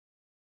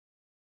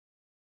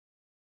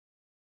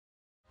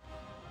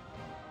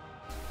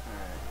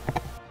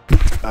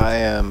I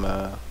am,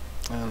 I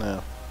don't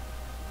know,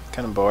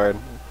 kind of bored.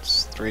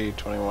 It's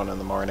 3:21 in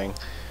the morning,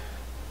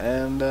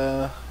 and,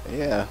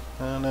 yeah,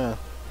 I don't know.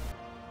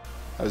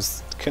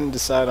 Couldn't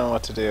decide on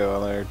what to do,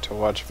 whether to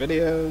watch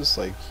videos,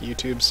 like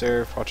YouTube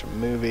surf, watch a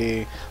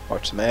movie,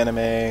 watch some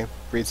anime,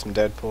 read some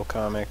Deadpool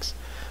comics,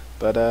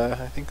 but,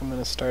 I think I'm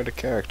gonna start a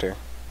character,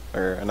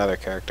 or another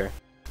character.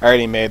 I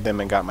already made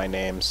them and got my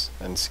names,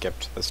 and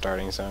skipped the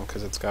starting zone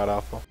because it's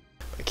god-awful.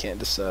 I can't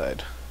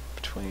decide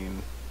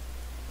between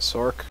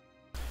Sorc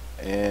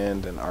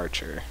and an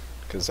archer,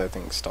 because I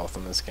think stealth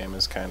in this game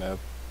is kind of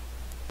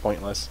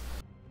pointless.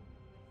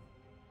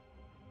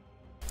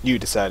 You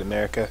decide,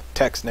 America.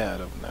 Text now.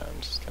 No,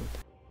 I'm just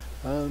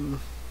kidding.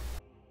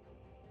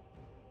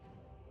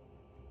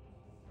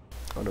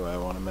 What do I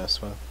want to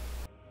mess with?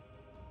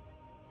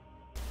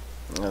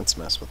 Let's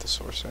mess with the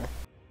sorcerer.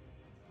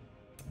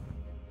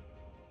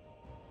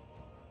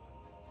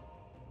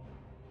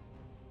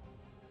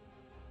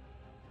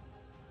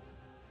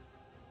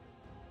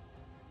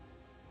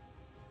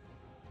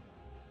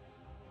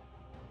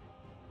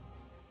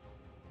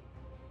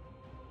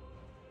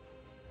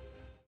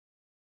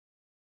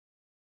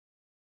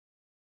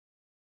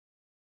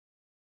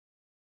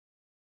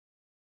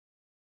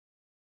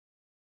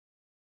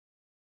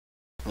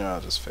 No,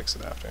 I'll just fix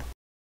it after.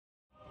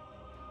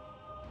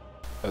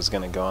 I was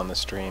gonna go on the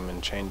stream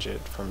and change it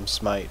from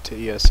Smite to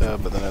ESO,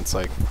 but then it's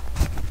like,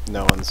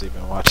 no one's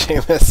even watching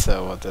this,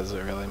 so what does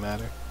it really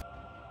matter?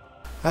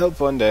 I hope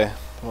one day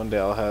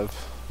I'll have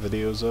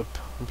videos up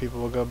and people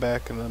will go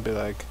back and they'll be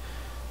like,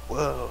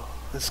 whoa,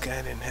 this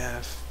guy didn't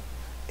have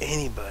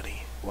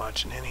anybody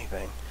watching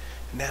anything.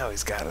 Now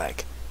he's got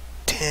like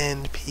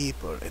 10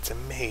 people. It's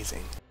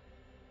amazing.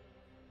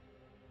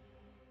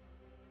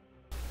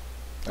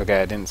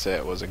 Okay, I didn't say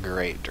it was a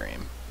great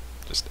dream.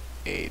 Just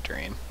a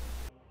dream.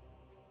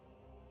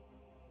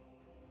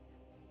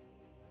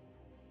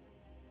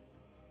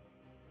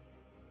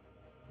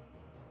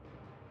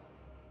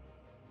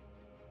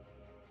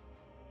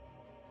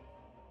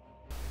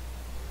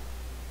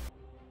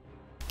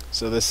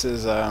 So this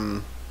is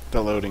the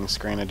loading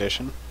screen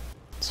edition.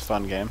 It's a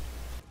fun game.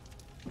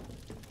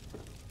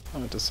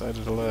 Oh, it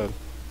decided to load.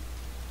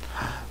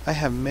 I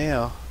have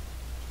mail.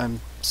 I'm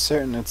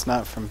certain it's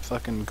not from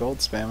fucking gold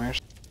spammers.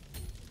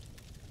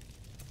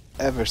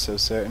 Ever so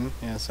certain.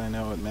 Yes, I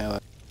know what mail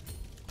is.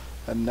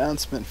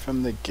 Announcement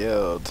from the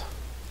guild.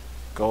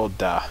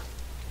 Golda.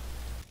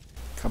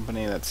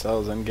 Company that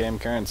sells in-game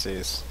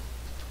currencies.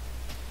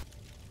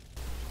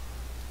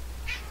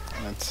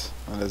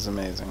 That is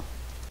amazing.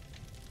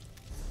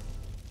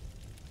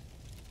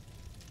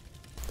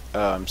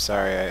 Oh, I'm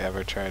sorry I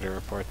ever tried to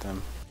report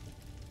them.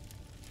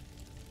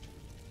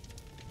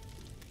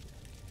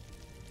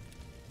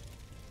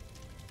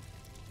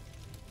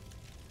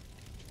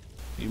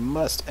 You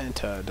must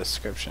enter a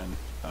description.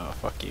 Oh,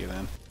 fuck you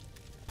then.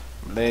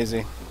 I'm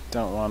lazy.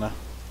 Don't wanna.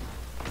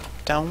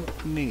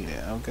 Don't need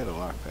it. I'll get a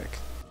lockpick.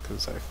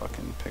 Because I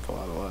fucking pick a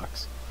lot of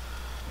locks.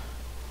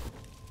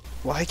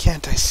 Why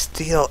can't I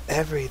steal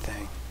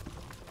everything?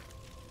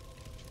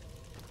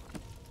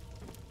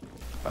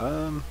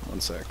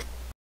 One sec.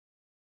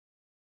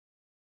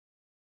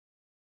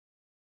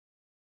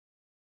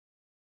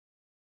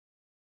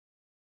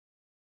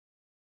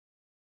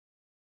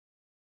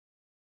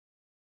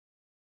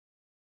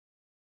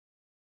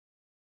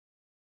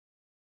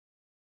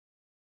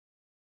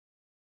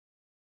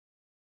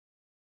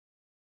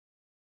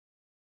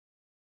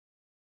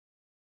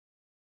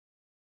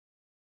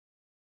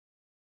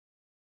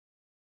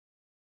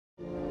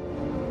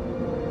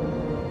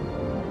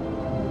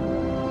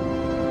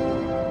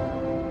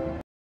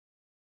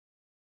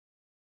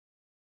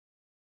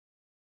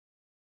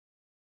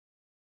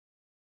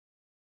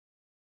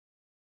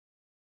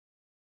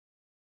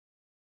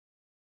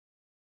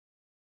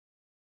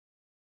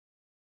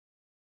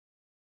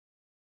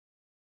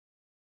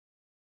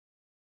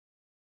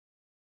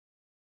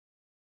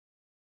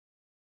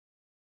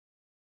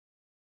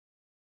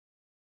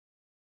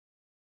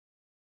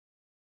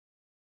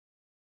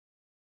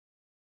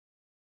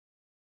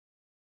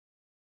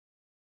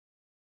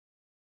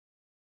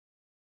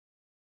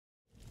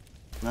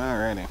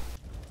 Alrighty.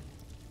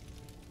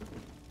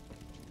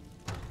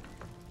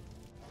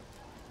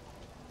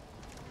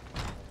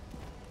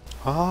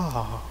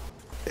 Oh,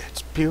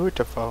 it's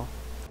beautiful.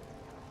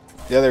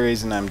 The other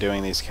reason I'm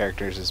doing these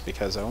characters is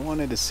because I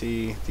wanted to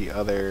see the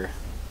other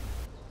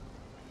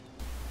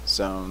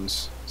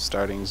zones,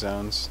 starting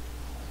zones.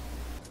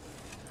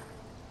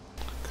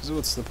 Because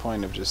what's the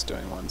point of just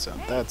doing one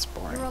zone? That's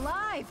boring. You're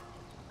alive!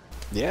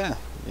 Yeah,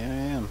 I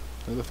am.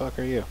 Who the fuck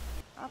are you?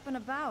 Up and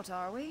about,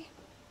 are we?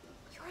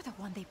 You're the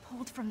one they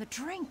pulled from the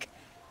drink!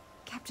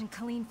 Captain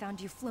Colleen found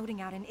you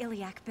floating out in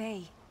Iliac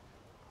Bay.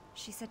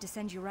 She said to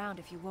send you around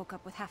if you woke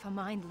up with half a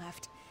mind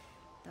left.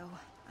 Though,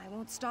 I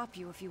won't stop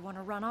you if you want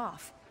to run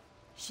off.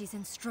 She's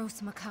in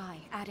Stros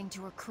Mackay, adding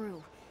to her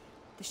crew.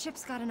 The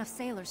ship's got enough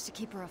sailors to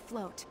keep her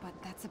afloat, but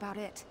that's about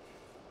it.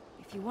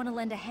 If you want to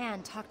lend a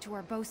hand, talk to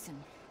our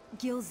bosun,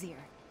 Gilzir.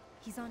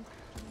 He's on...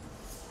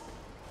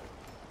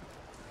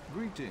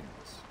 Greetings.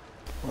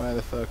 Why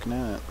the fuck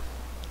not?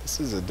 This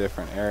is a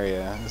different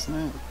area, isn't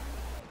it?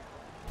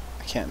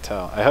 I can't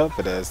tell. I hope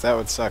it is. That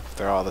would suck if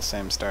they're all the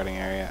same starting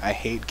area. I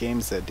hate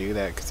games that do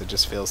that because it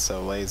just feels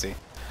so lazy.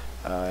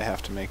 I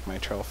have to make my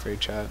troll-free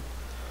chat.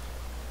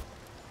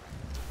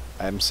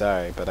 I'm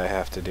sorry, but I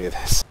have to do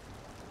this.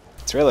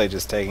 It's really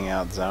just taking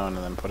out zone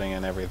and then putting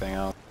in everything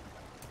else.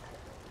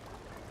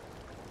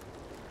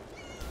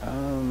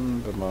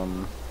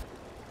 Boom.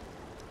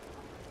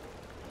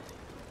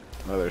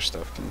 Other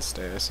stuff can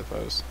stay, I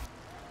suppose.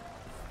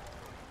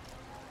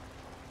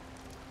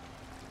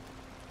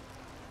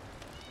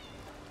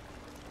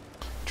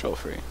 Troll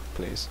free,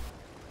 please.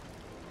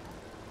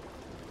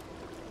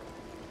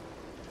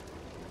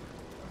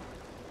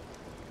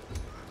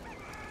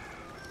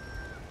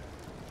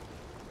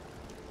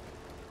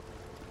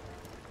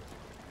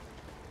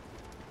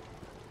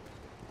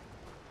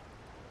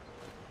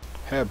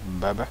 Hey,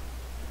 baby.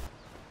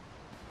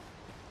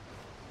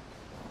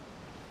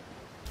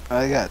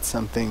 I got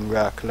something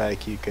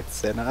rock-like you could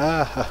say.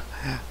 Ah,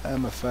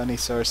 I'm a funny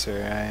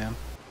sorcerer, I am.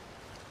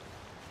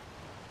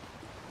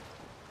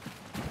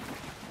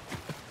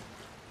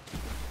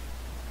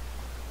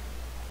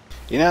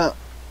 You know,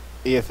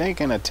 you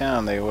think in a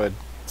town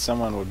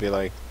someone would be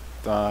like,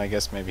 oh, I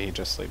guess maybe he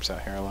just sleeps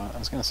out here a lot. I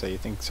was gonna say, you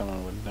think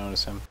someone would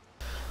notice him.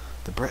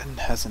 The Breton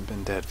hasn't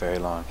been dead very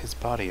long. His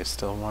body is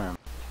still warm.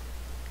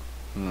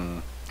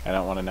 I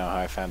don't want to know how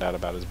I found out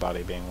about his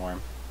body being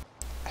warm.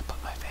 I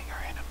put my finger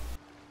in him.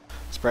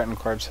 This Breton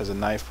corpse has a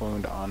knife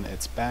wound on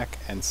its back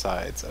and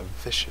sides. A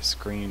vicious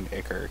green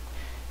ichor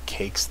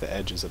cakes the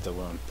edges of the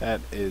wound. That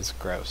is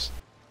gross.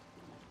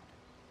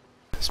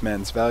 This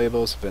man's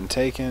valuables have been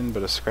taken,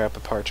 but a scrap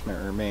of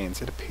parchment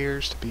remains. It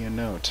appears to be a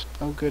note.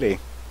 Oh goody.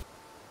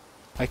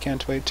 I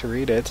can't wait to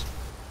read it.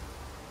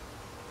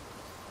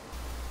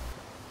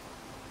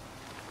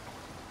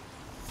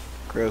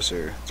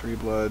 Grocer. 3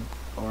 blood.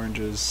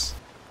 Oranges.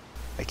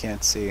 I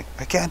can't see.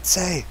 I can't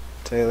say!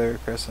 Taylor,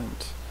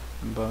 crescent,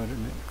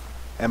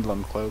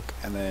 emblem cloak,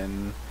 and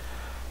then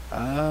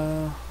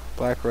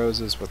black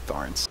roses with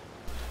thorns.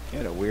 You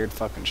had a weird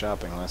fucking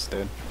shopping list,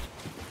 dude.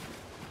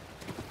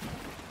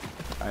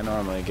 I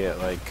normally get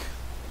like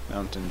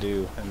Mountain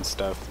Dew and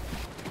stuff,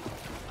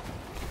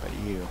 but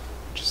you,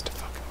 just a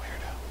fucking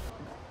weirdo.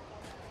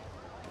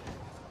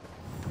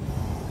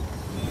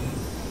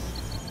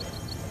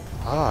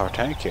 Oh,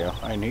 thank you.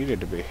 I needed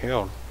to be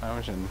healed. I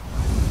was in...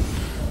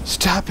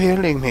 Stop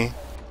healing me!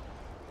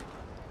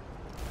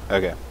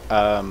 Okay,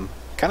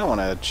 kinda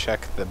wanna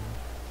check the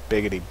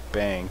Biggity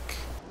Bank.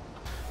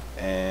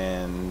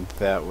 And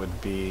that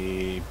would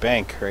be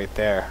bank right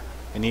there.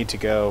 I need to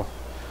go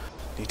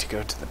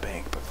to the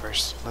bank, but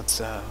first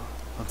let's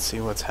see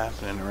what's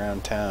happening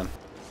around town.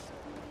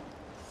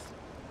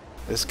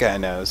 This guy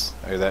knows,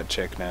 or that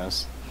chick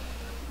knows.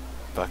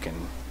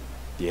 Fucking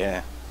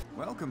yeah.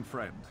 Welcome,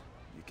 friend.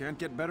 You can't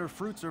get better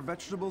fruits or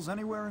vegetables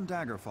anywhere in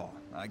Daggerfall.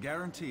 I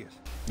guarantee it.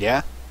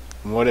 Yeah?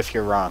 And what if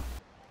you're wrong?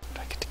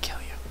 I get to kill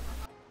you.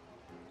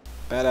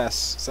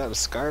 Badass. Is that a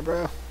scar,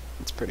 bro?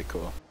 That's pretty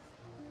cool.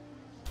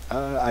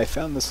 I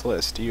found this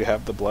list. Do you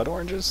have the blood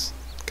oranges?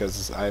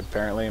 Because I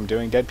apparently am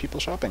doing dead people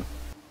shopping.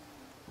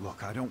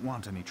 Look, I don't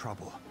want any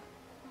trouble.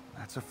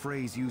 That's a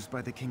phrase used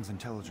by the King's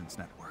intelligence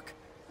network.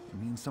 It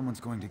means someone's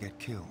going to get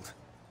killed.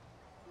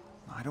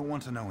 I don't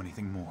want to know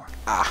anything more.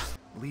 Ah.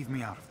 Leave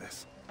me out of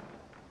this.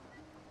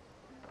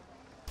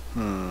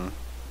 I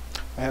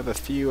have a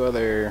few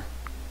other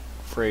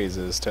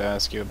phrases to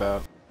ask you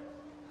about.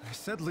 I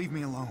said leave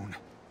me alone.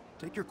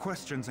 Take your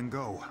questions and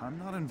go. I'm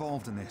not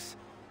involved in this.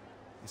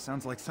 It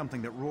sounds like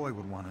something that Roy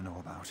would want to know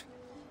about.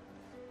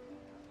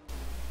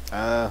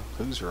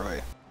 Who's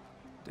Roy?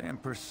 Damn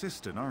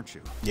persistent, aren't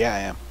you? Yeah, I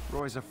am.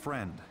 Roy's a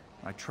friend.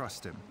 I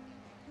trust him.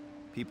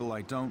 People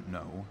I don't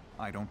know,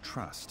 I don't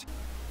trust.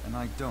 And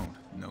I don't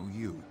know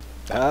you.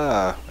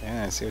 Ah,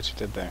 yeah, I see what you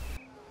did there.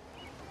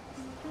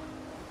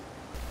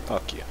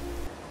 Fuck you.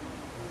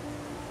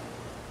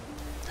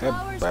 Hey,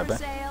 Flowers bye-bye.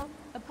 for sale.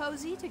 A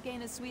posy to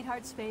gain a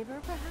sweetheart's favor,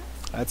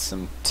 perhaps? That's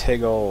some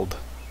tig old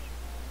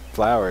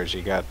flowers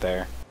you got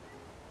there.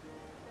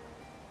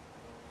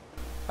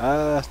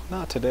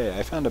 Not today.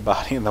 I found a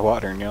body in the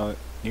water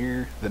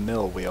near the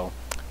mill wheel.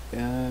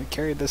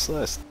 Carried this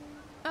list.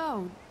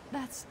 Oh,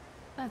 that's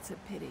a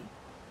pity.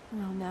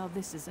 Well, now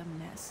this is a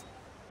mess.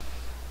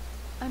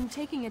 I'm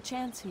taking a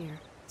chance here.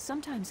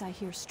 Sometimes I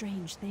hear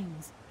strange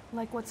things,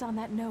 like what's on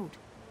that note.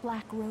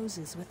 Black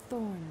roses with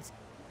thorns.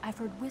 I've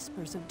heard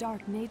whispers of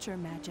dark nature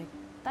magic.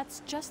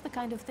 That's just the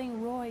kind of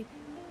thing Roy,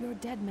 your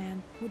dead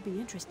man, would be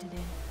interested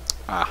in.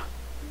 Ah.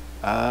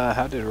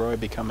 How did Roy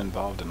become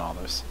involved in all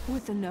this?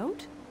 With the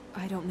note?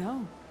 I don't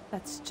know.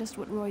 That's just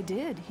what Roy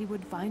did. He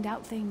would find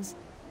out things.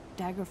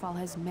 Daggerfall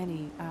has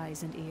many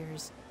eyes and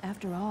ears.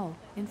 After all,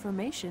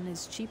 information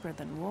is cheaper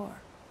than war.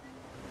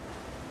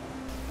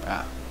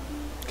 Ah.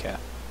 Okay.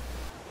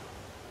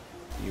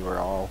 You were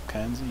all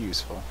kinds of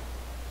useful.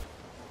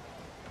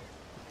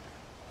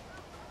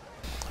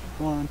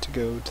 Want to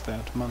go to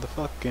that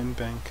motherfucking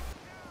bank.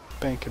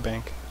 Bank.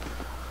 Bank,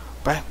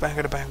 bank,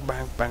 bank, bank,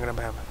 bank, bank,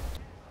 bank.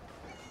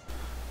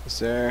 Is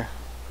there...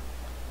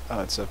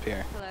 Oh, it's up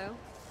here. Hello?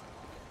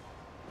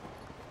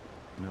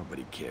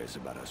 Nobody cares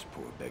about us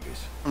poor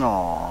beggars.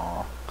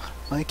 Aww.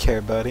 I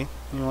care, buddy.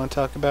 You want to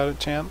talk about it,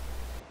 champ?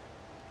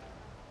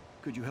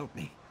 Could you help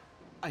me?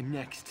 I'm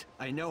next.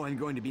 I know I'm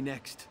going to be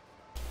next.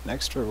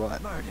 Next for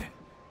what? Murder.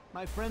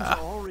 My friends are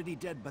already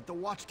dead, but the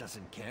Watch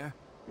doesn't care.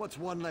 What's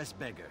one less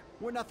beggar?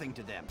 We're nothing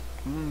to them.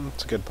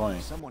 That's a good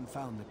point. Someone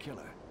found the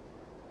killer.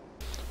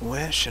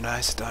 Where should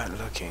I start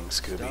looking,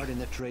 Scooby? Start in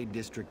the Trade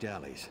District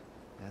alleys.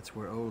 That's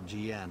where old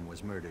Gian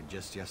was murdered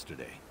just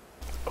yesterday.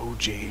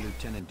 OG.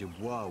 Lieutenant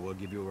Dubois will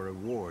give you a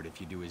reward if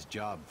you do his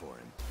job for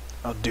him.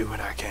 I'll do what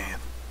I can.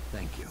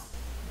 Thank you.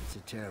 It's a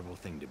terrible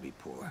thing to be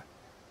poor.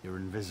 You're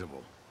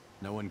invisible.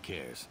 No one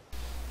cares.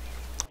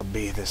 I'll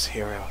be this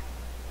hero.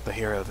 The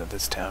hero that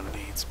this town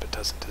needs but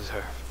doesn't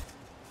deserve.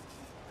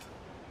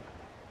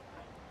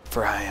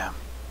 For I am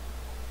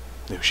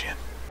Louchien.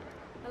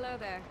 Hello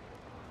there.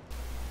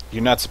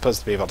 You're not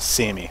supposed to be able to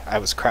see me. I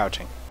was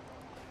crouching.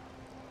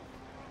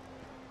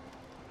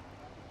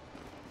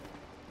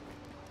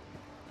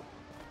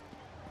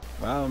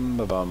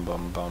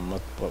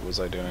 What was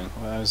I doing?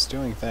 Well, I was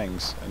doing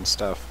things and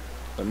stuff,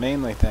 but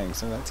mainly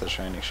things. And that's a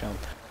shiny shell.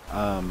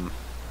 Damn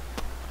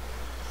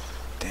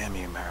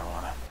you,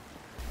 marijuana.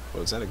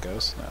 Was that a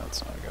ghost? No,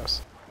 it's not a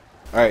ghost.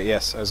 Alright,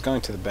 yes, I was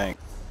going to the bank.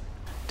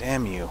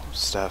 Damn you,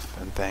 stuff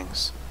and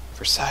things,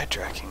 for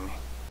sidetracking me.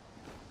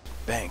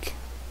 Bank.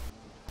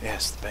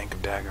 Yes, the Bank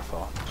of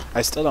Daggerfall.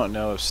 I still don't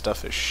know if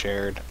stuff is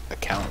shared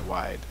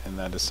account-wide, and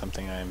that is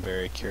something I am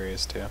very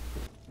curious to.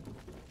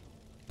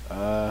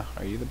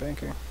 Are you the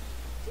banker?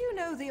 Do you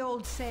know the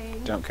old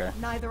saying? Don't care.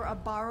 Neither a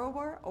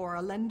borrower or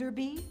a lender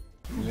be?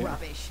 Yeah.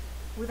 Rubbish.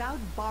 Without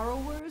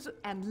borrowers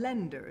and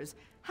lenders,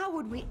 how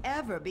would we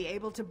ever be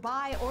able to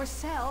buy or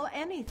sell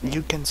anything?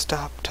 You can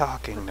stop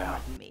talking now.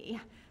 Pardon me.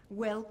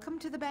 Welcome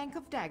to the Bank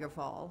of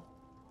Daggerfall.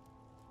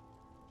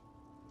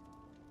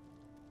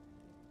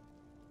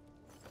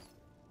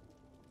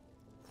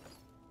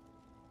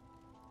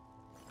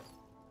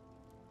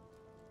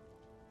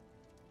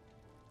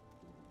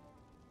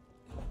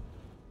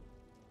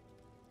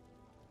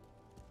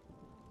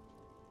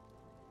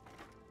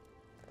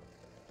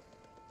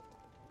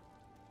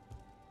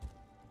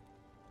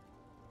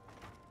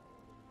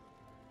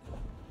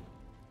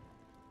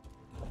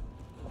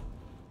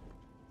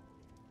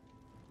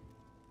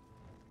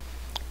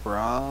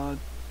 Raw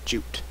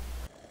jute.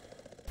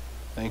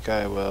 I think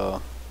I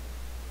will...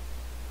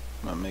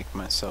 I'm gonna make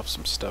myself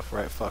some stuff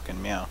right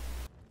fucking meow.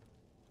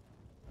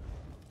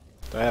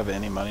 Do I have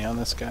any money on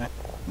this guy?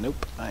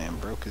 Nope, I am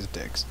broke as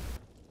dicks.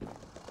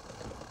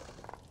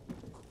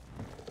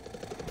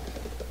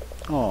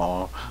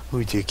 Aw,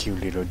 who's a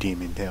cute little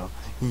demon tail?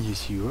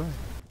 Yes, you are.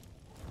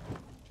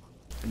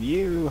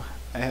 You,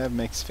 I have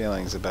mixed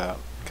feelings about,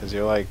 because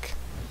you're like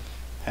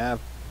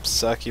half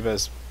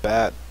succubus,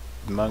 bat,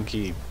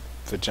 monkey,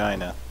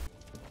 vagina.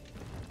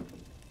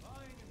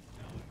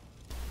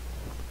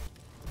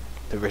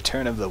 The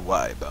return of the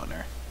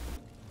Y-boner.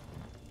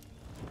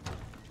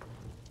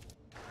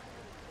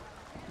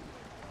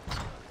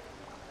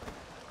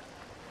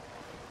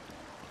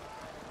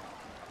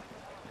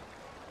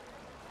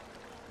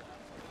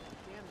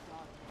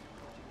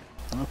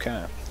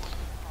 Okay.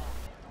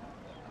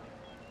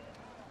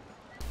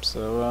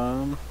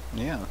 So,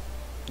 yeah.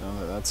 Now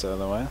that that's out of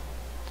the way,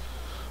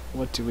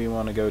 what do we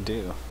want to go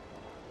do?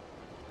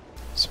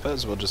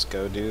 Suppose we'll just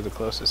go do the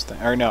closest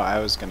thing. Or no, I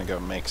was gonna go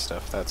make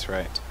stuff, that's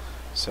right.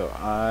 So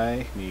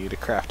I need a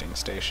crafting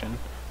station.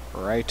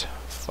 Right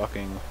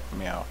fucking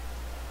meow.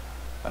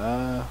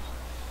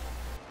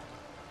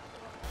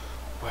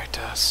 Where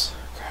does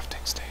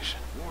crafting station?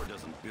 War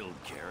doesn't build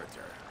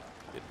character.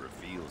 It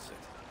reveals it.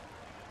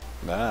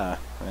 Ah,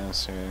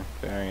 that's a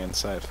very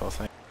insightful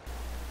thing.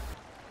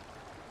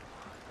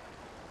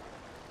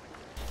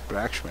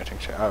 Blacksmithing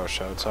chair. Oh,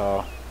 so it's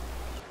all...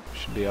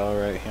 should be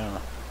alright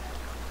here.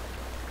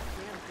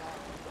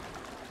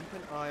 Keep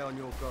an eye on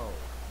your goal.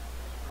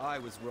 I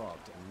was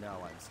robbed, and now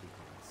I'm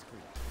sleeping on the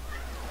street.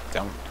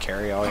 Don't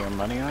carry all your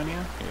money on you?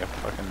 You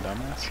fucking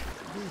dumbass.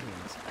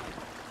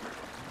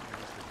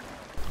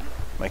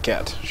 My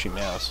cat, she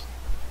meows.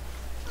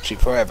 She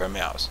forever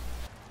meows.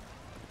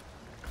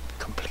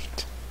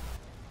 Complete.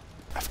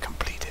 I've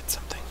completed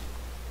something.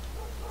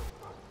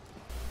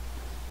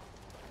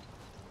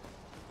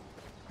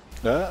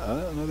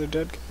 Another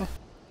dead guy?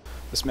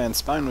 This man's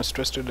spine was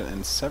twisted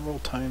and several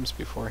times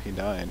before he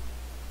died.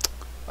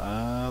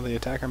 The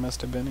attacker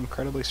must have been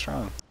incredibly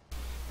strong.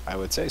 I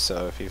would say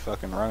so if he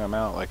fucking wrung him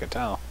out like a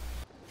towel.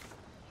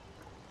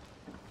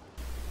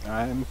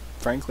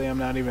 Frankly, I'm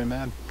not even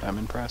mad. I'm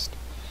impressed.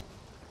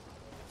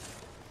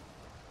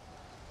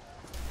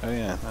 Oh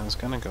yeah, I was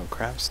gonna go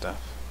craft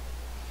stuff.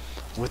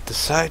 With the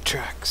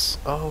sidetracks.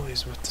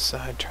 Always with the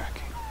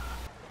sidetracking.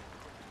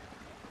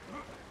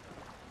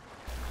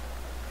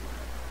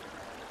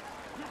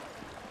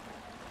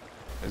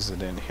 Is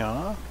it in here?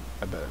 I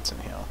bet it's in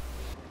here.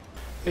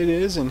 It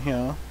is in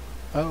here.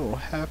 Oh,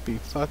 happy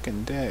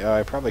fucking day. Oh,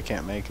 I probably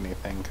can't make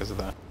anything because of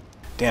the...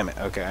 Damn it.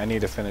 Okay, I need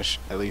to finish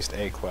at least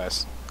a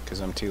quest. because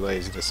I'm too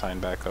lazy to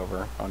sign back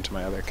over onto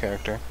my other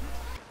character.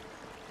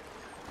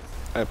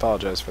 I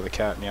apologize for the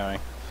cat meowing.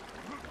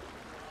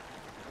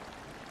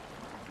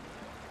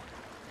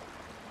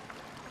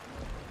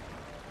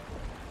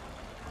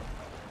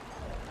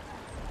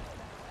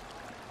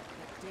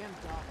 Damn dog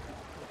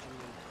coaching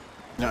me.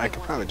 No, I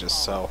could probably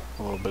just sell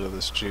a little bit of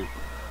this jute.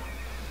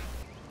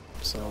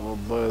 Sell a little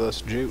bit of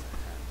this jute.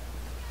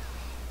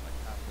 Like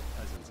half the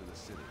peasants in the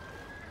city.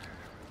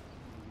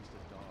 At least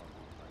a dog.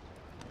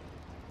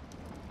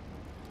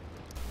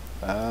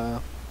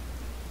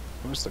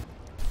 Where's the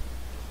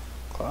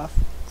cloth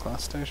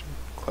station?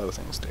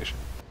 Clothing station.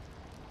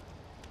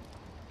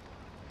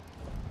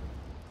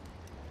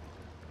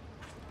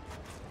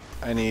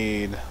 I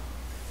need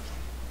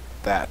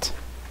that.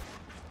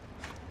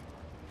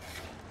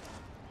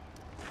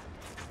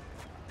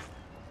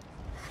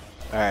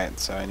 Alright,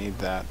 so I need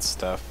that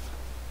stuff.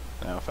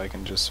 Now if I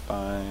can just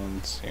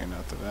find... You're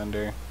not the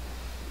vendor.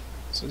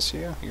 Is this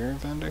you? You're a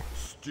vendor?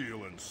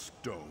 Steel and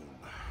stone.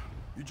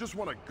 You just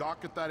want to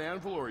gawk at that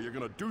anvil, or you're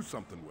gonna do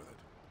something with it?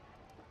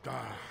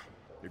 Ah,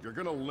 if you're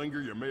gonna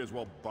linger, you may as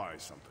well buy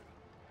something.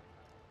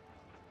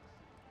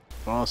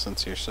 Well,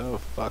 since you're so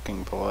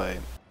fucking polite.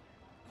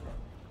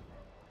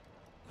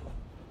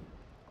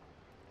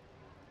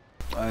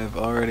 I've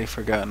already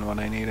forgotten what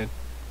I needed.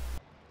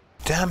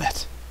 Damn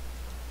it!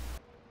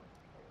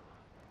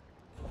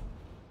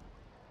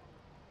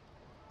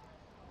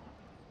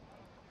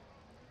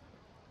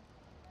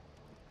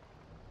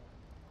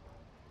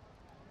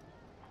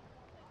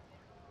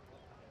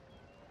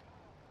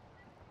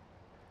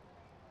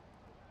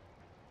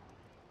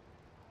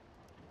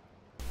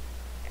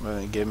 Well,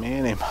 they didn't give me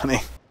any money.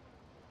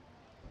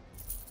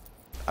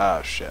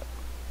 Oh shit.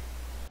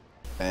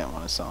 I didn't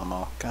want to sell them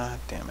all. God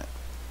damn it.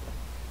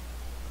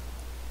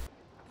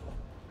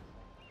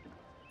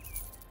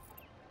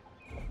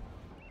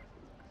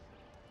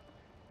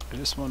 I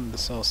just wanted to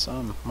sell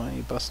some. Why are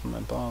you busting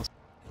my balls?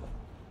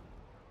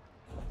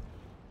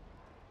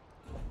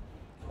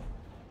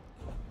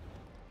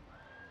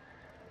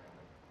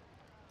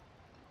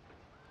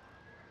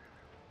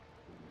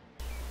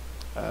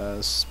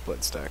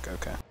 Split stack,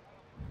 okay.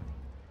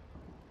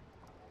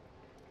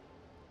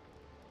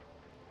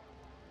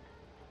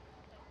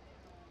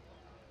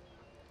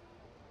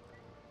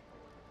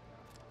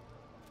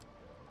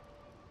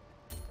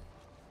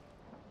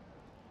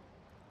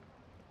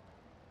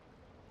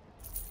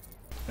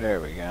 There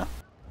we go. Damn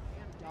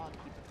dog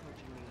keeps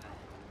approaching me.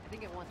 I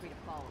think it wants me to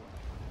follow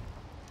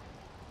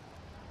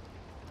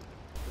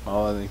it.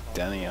 All of the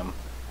denium.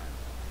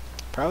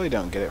 Probably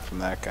don't get it from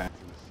that guy.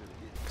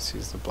 Because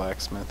he's the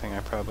blacksmithing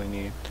I probably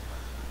need.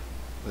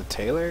 The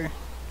tailor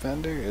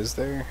vendor? Is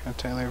there a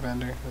tailor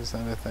vendor? Is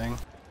that a thing?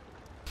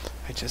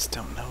 I just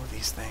don't know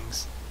these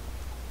things.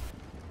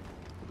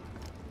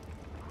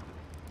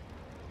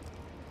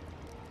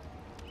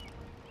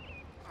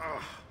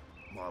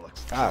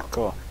 Ah,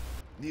 cool.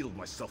 Needled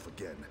myself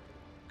again.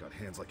 Got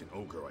hands like an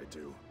ogre, I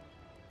do.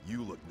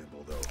 You look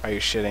nimble, though. Are you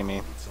shitting me?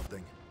 Need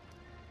something?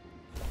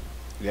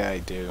 Yeah, I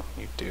do.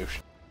 You douche.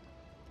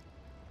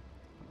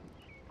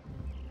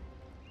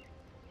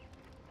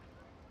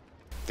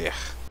 Yeah.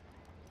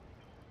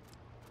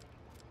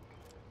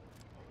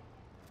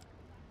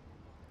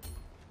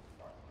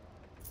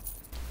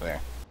 There.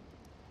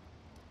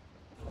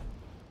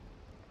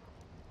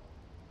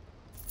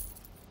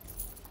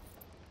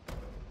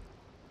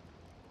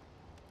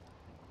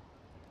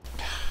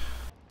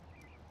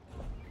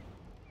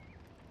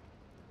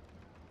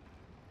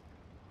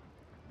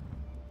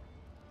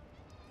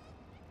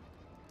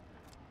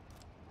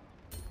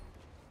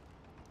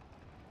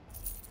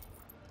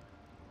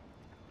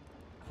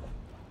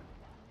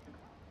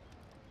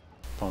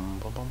 Boom,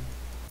 boom, boom.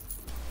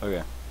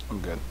 Okay, I'm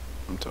good.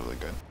 I'm totally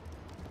good.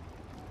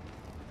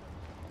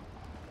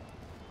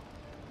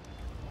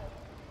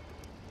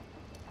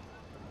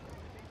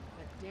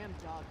 That damn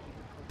dog keeps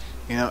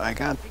approaching me. You know, I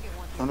got...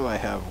 What do I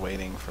have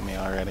waiting for me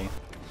already?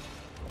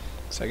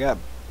 So I got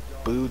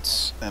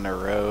boots and a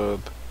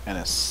robe and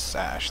a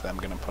sash that I'm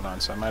gonna put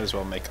on, so I might as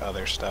well make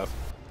other stuff.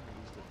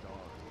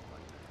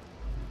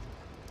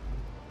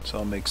 So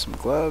I'll make some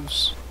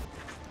gloves.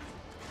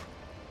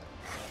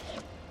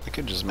 I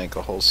could just make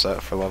a whole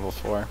set for level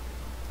 4.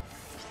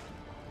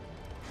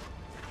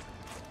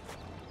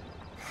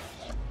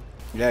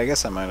 Yeah, I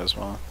guess I might as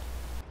well.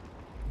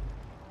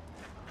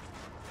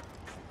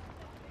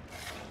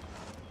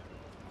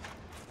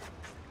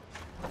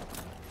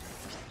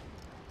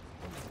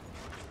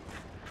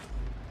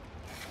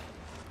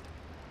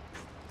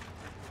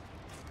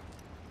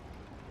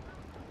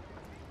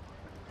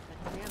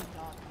 That damn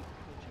dog keeps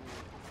approaching me.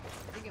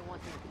 I think it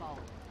wants me to follow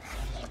it.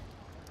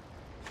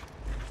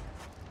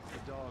 The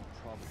dog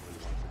probably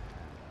wants a hand.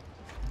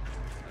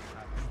 Like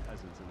half the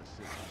peasants in the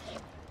city.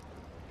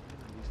 At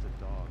least a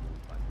dog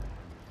would find the hand.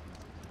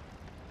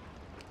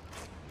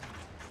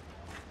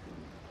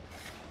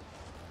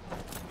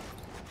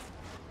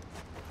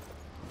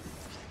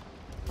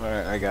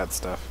 Alright, I got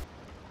stuff.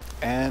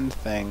 And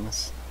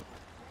things.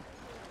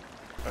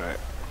 Alright.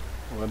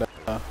 What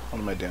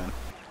am I doing?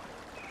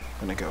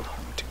 I'm gonna go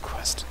do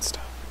quest and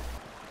stuff.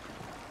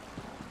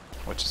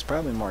 Which is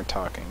probably more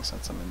talking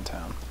since I'm in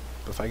town.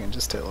 But if I can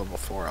just hit level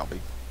 4, I'll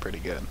be pretty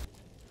good.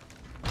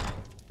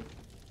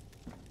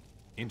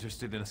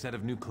 Interested in a set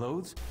of new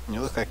clothes?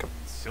 You look like a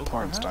Silk,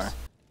 porn perhaps? star.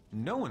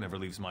 No one ever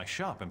leaves my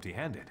shop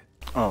empty-handed.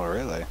 Oh,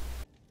 really?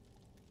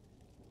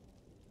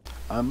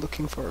 I'm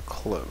looking for a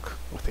cloak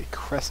with a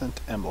crescent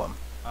emblem.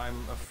 I'm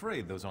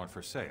afraid those aren't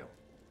for sale.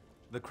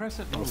 The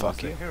crescent Oh, rules fuck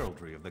the you.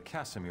 heraldry of the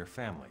Casimir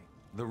family,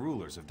 the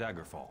rulers of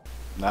Daggerfall.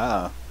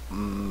 Ah,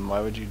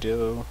 why would you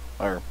do...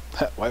 or,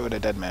 why would a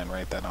dead man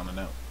write that on a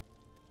note?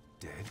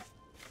 Dead?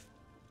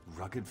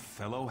 Rugged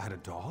fellow had a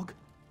dog?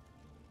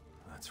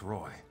 That's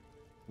Roy.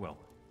 Well,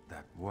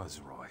 that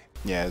was Roy.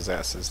 Yeah, his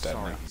ass is dead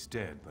Sorry now. he's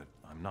dead, but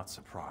I'm not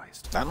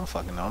surprised. I don't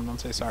fucking know him, don't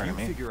say sorry If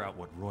to you me. figure out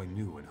what Roy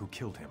knew and who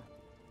killed him,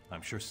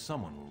 I'm sure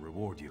someone will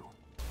reward you.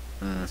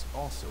 Hmm. It's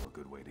also a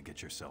good way to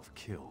get yourself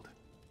killed.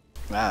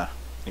 Ah,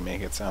 you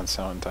make it sound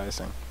so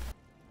enticing.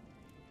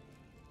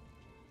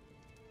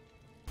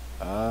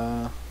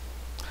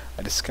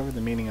 I discovered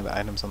the meaning of the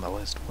items on the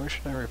list. Where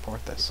should I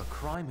report this? If a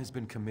crime has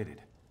been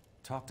committed,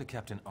 talk to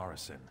Captain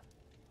Arison.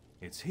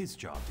 It's his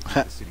job to keep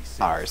the city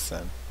safe.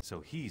 Arson.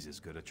 So he's as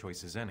good a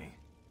choice as any.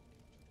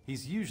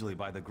 He's usually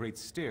by the great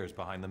stairs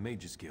behind the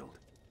Mages Guild.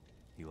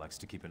 He likes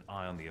to keep an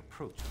eye on the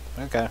approach.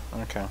 Okay,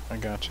 I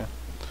gotcha.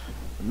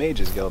 The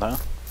Mages Guild, huh?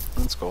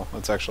 That's cool.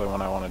 That's actually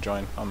one I want to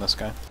join on this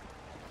guy.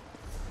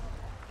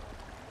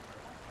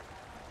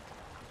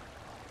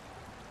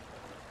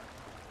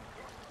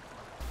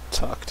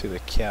 Talk to the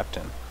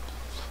captain.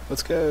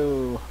 Let's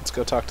go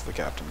talk to the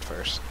captain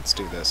first. Let's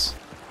do this.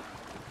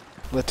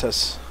 Let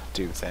us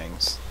do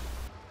things.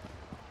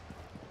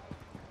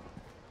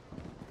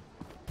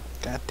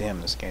 God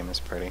damn, this game is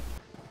pretty.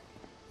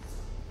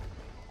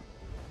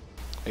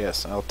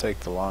 Yes, I'll take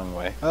the long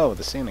way. Oh,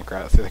 the scenic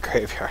route through the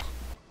graveyard.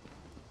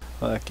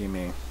 Lucky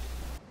me.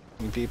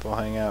 You people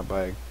hang out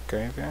by a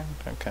graveyard?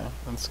 Okay,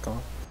 that's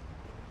cool.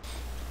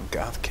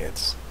 Goth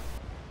kids.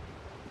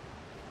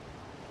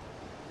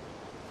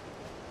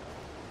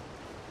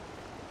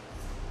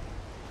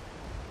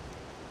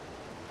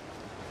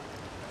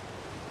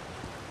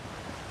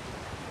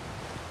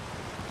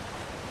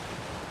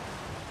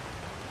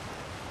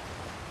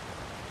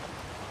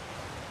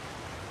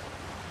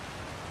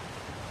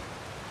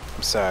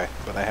 I'm sorry,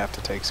 but I have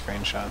to take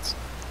screenshots.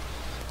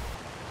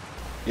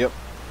 Yep.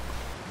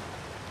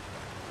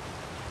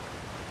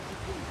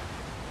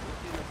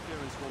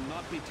 Interference will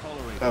not be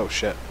tolerated. Oh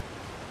shit.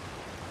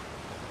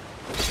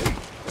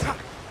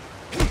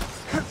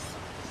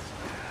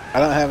 I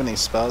don't have any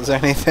spells or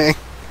anything.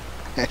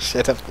 I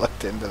should have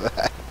looked into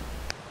that.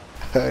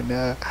 Oh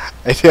no.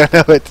 I don't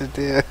know what to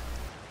do.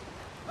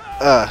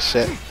 Oh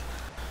shit.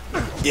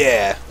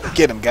 Yeah.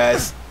 Get him,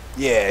 guys.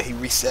 Yeah, he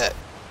reset.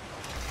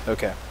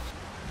 Okay.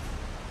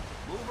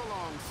 Move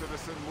along,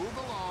 citizen, move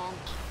along.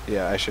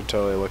 Yeah, I should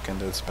totally look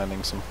into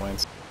spending some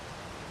points.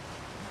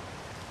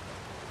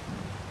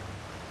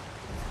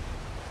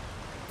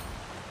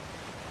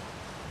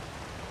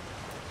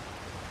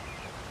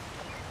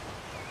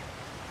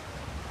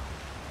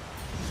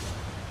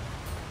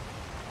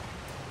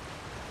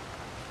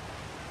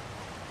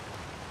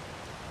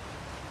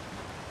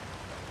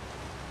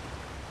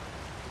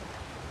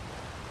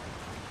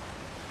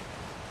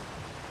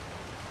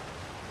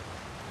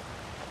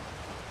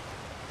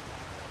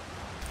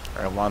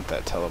 I want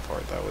that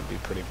teleport, that would be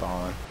pretty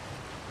ballin'.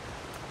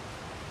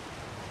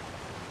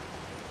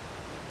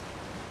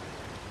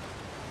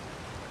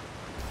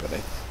 But I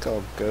think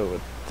I'll go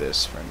with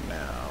this for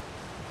now.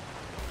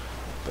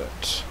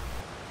 But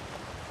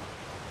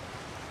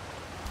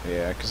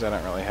yeah, because I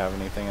don't really have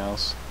anything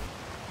else.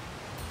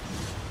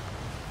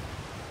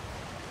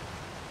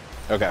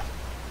 Okay.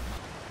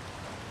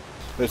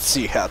 Let's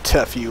see how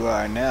tough you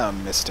are now,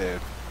 Mr.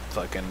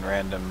 fucking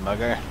random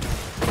mugger.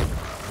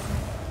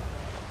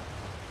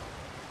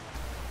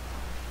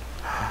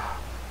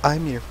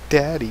 I'm your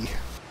daddy.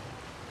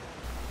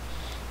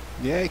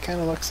 Yeah, he kind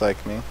of looks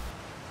like me.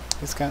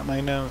 He's got my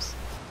nose.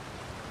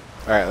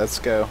 Alright, let's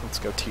go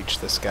teach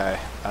this guy.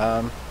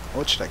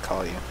 What should I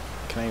call you?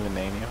 Can I even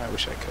name you? I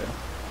wish I could.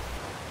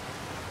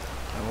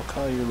 I will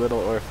call you Little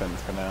Orphan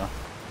for now.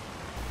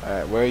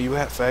 Alright, where are you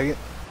at, faggot?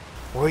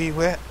 Where are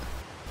you at?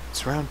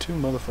 It's round 2,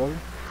 motherfucker.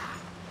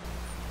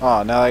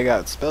 Oh, now I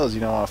got spells, you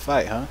don't want to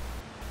fight, huh?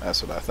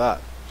 That's what I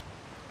thought.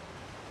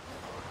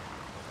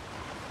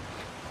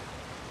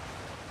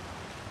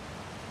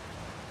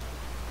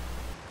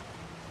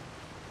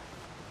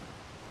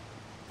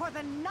 For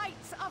the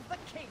Knights of the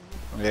King!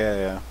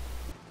 Yeah.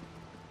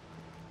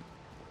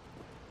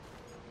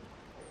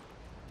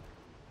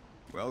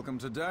 Welcome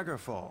to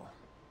Daggerfall.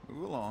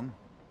 Move along.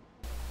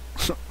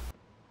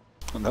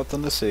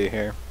 Nothing to see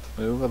here.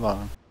 Move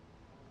along.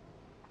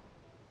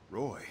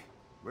 Roy,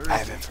 where is I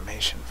have he?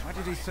 information. Why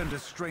did he send a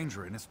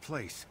stranger in his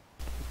place?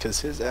 Because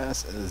his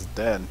ass is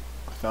dead.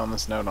 I found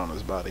this note on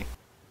his body.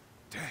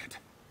 Dead.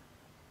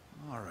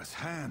 Mara's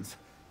hands.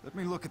 Let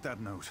me look at that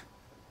note.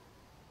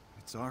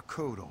 It's our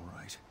code, all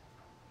right.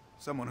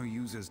 Someone who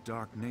uses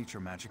dark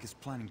nature magic is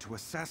planning to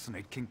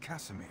assassinate King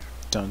Casimir.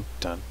 Dun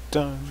dun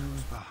dun.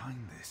 Who's behind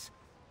this?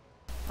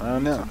 I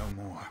don't Need know. to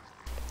know more.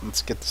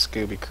 Let's get the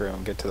Scooby crew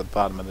and get to the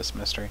bottom of this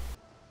mystery.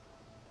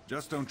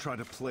 Just don't try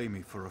to play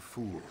me for a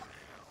fool.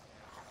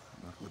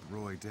 But with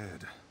Roy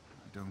dead,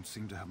 I don't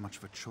seem to have much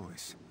of a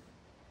choice.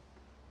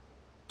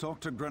 Talk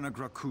to Grenna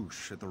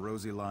Grakush at the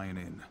Rosy Lion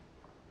Inn.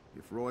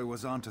 If Roy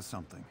was onto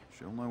something,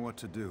 she'll know what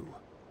to do.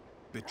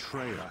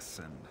 Betray us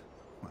and,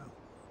 well,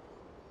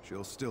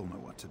 she'll still know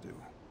what to do.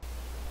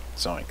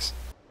 Zoinks.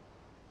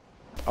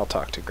 I'll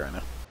talk to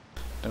Grenna.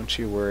 Don't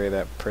you worry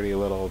that pretty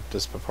little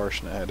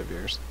disproportionate head of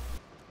yours.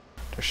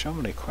 There's so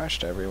many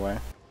quests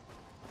everywhere.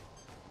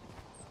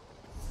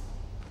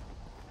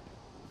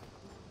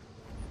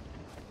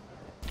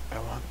 I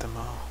want them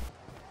all.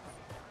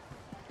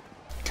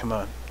 Come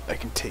on, I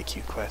can take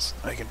you, Quest.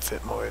 I can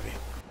fit more of you.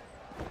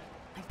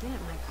 I've been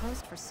at my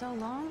post for so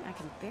long, I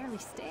can barely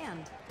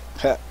stand.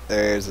 Ha,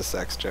 there's a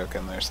sex joke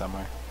in there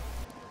somewhere.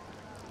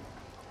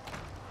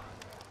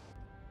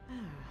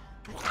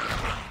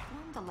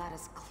 Form the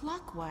lattice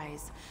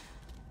clockwise.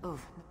 Oh.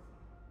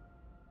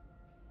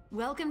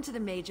 Welcome to the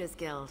Mages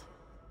Guild.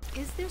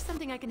 Is there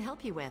something I can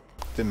help you with?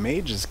 The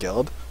Mages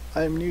Guild?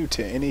 I'm new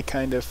to any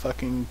kind of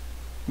fucking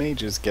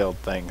Mages Guild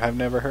thing. I've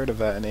never heard of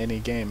that in any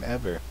game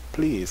ever.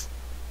 Please,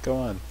 go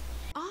on.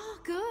 Oh,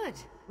 good.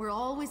 We're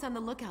always on the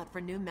lookout for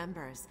new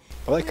members.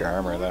 I like We're her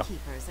armor, though.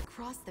 Keepers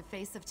across the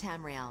face of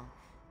Tamriel.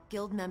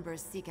 Guild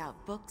members seek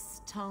out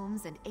books,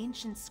 tomes, and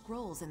ancient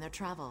scrolls in their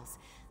travels.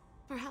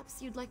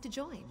 Perhaps you'd like to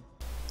join.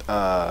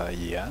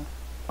 Yeah.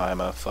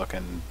 I'm a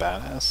fucking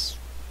badass.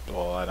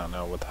 Well, I don't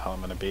know what the hell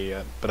I'm gonna be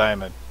yet, but I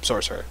am a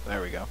sorcerer.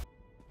 There we go.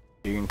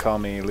 You can call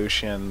me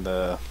Louchien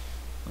the...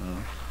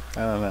 I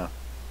don't know.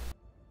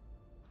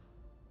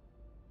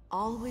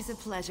 Always a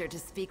pleasure to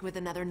speak with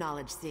another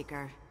knowledge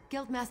seeker.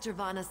 Guildmaster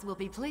Vanus will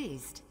be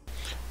pleased.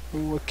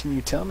 What can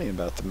you tell me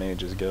about the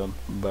Mages Guild,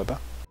 Bubba?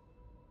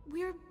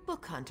 We're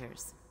book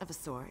hunters, of a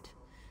sort.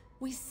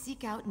 We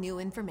seek out new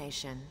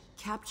information,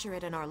 capture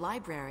it in our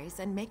libraries,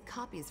 and make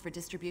copies for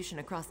distribution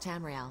across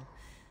Tamriel.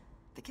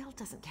 The Guild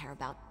doesn't care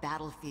about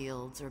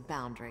battlefields or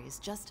boundaries,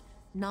 just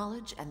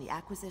knowledge and the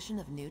acquisition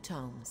of new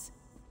tomes.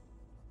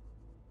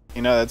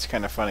 You know, that's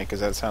kind of funny, because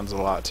that sounds a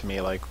lot to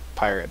me like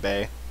Pirate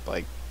Bay.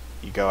 Like,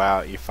 you go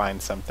out, you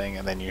find something,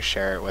 and then you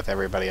share it with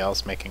everybody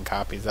else making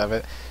copies of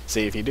it.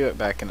 See, if you do it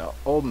back in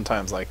olden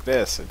times like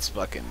this, it's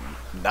fucking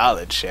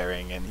knowledge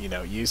sharing and, you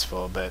know,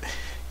 useful, but,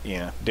 you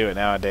know, do it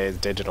nowadays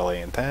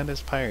digitally, and that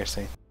is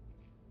piracy.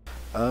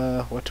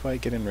 What do I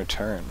get in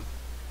return?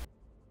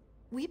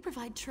 We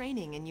provide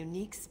training in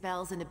unique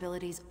spells and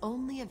abilities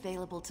only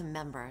available to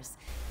members.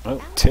 Oh,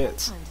 And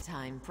tits. from time to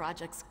time,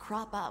 projects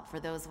crop up for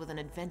those with an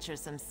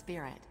adventuresome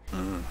spirit.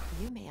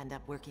 You may end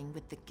up working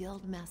with the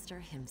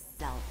Guildmaster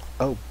himself.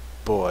 Oh,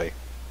 boy.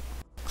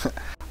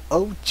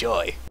 Oh,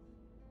 joy.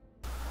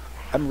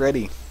 I'm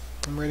ready.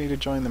 I'm ready to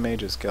join the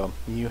Mages Guild.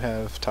 You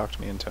have talked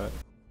me into it.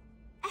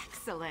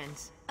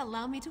 Excellent.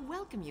 Allow me to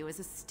welcome you as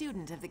a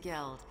student of the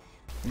Guild.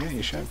 Yeah,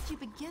 you should. You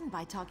begin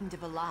by talking to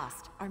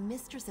Velast, our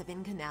mistress of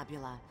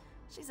Incunabula.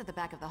 She's at the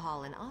back of the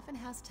hall and often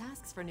has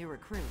tasks for new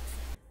recruits.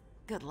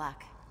 Good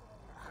luck.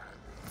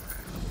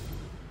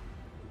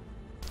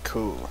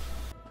 Cool.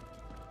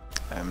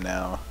 I am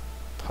now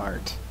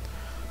part.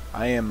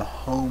 I am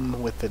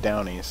home with the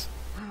Downies.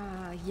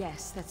 Ah,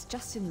 yes, that's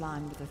just in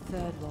line with the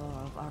third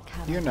law of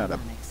Arcana. You're not a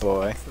Dynamics.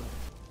 boy. Excellent.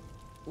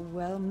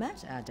 Well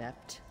met,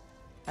 Adept.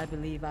 I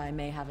believe I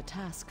may have a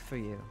task for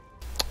you.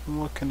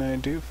 What can I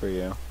do for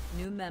you?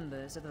 New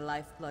members of the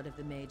lifeblood of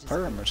the Mages Her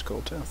Guild, armor's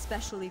cool too.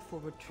 especially for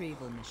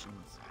retrieval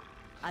missions.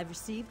 I've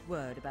received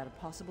word about a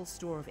possible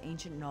store of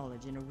ancient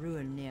knowledge in a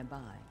ruin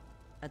nearby.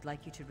 I'd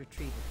like you to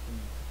retrieve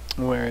it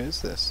for me. Where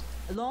is this?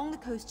 Along the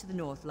coast to the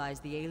north lies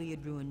the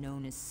Ayleid ruin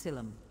known as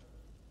Silum.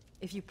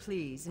 If you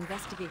please,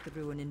 investigate the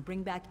ruin and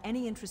bring back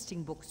any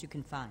interesting books you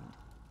can find.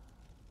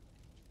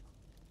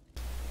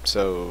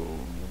 So,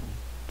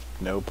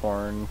 no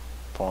porn.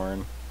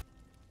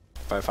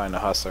 If I find a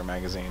Hustler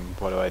magazine,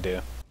 what do I do?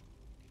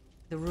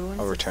 The ruins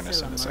I'll return of as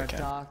soon as I Silum are can.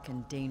 a dark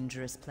and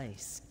dangerous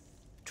place.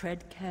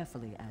 Tread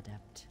carefully,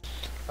 Adept.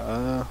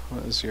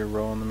 What is your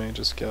role in the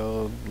Mages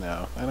Guild?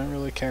 No, I don't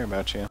really care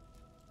about you.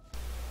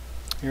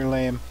 You're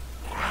lame.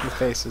 Your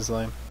face is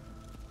lame.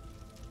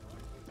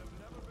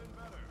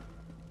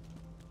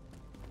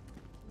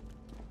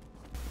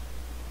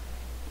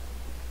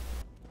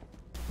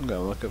 I'm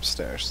gonna look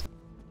upstairs.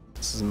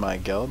 This is my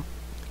guild.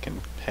 I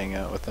can hang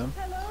out with them.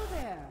 Hello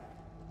there.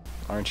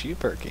 Aren't you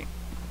perky?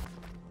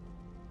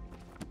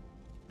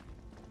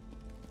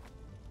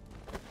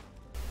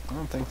 I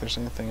don't think there's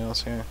anything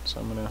else here, so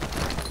I'm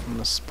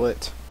gonna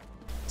split.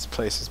 This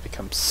place has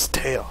become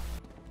stale.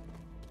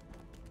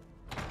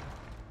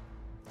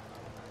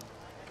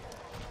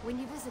 When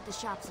you visit the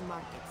shops and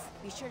markets,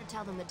 be sure to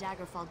tell them the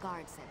Daggerfall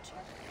Guard sent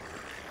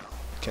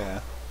you. Okay.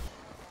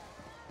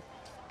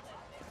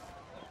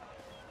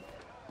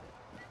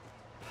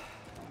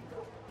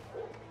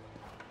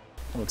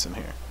 What's in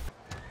here?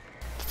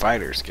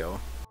 Fighter's Guild.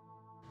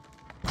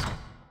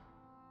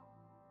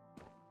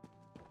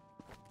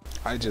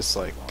 I just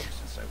like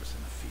Since I was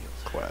in the field.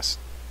 quest.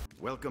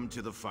 Welcome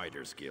to the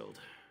Fighters Guild.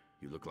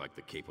 You look like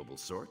the capable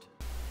sort.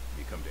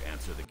 You come to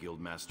answer the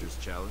Guildmaster's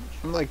challenge?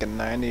 I'm like a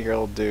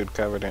 90-year-old dude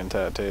covered in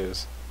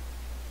tattoos.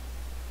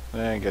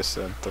 I guess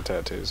the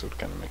tattoos would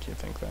kind of make you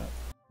think that.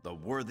 The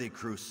Worthy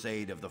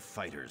Crusade of the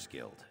Fighters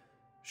Guild.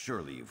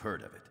 Surely you've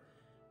heard of it.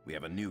 We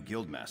have a new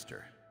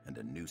Guildmaster and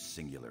a new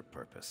singular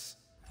purpose.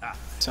 Ha!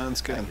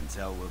 Sounds good. I can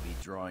tell we'll be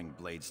drawing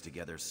blades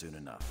together soon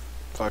enough.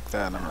 Fuck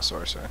that, I'm a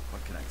sorcerer.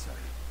 What can I tell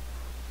you?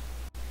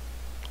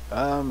 He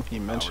Our new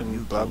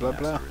mentioned blah blah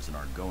blah. Guildmaster is an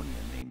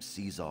Argonian named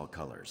Sees All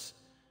Colors.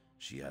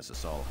 She has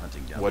us all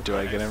hunting down. What do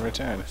I get in the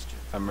return? question.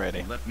 I'm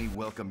ready. Let me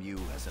welcome you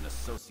as an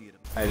associate.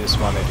 I just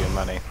wanted your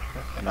money,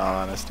 in all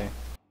honesty.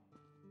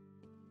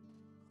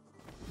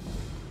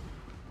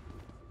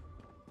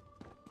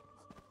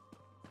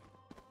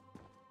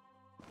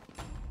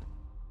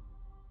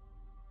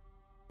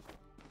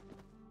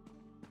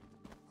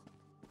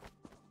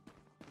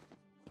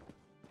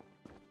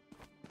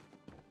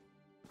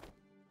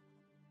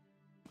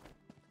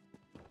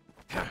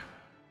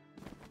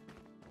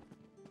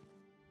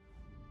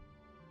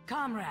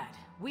 Comrade,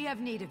 we have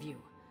need of you.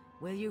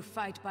 Will you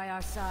fight by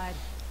our side?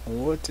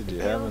 What did you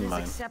The have Guild in has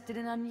mind? accepted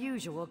an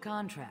unusual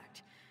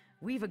contract.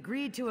 We've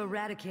agreed to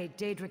eradicate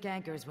Daedric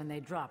anchors when they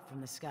drop from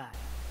the sky.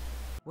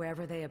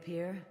 Wherever they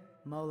appear,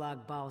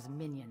 Molag Bal's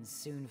minions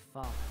soon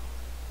follow.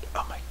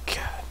 Oh my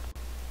god.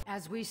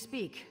 As we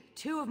speak,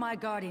 2 of my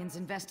guardians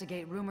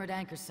investigate rumored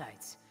anchor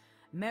sites.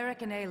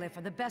 Merrick and Aleph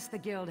are the best the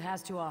Guild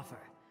has to offer.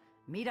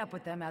 Meet up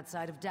with them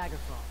outside of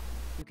Daggerfall.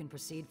 You can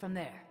proceed from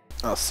there.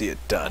 I'll see it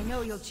I done.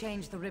 know you'll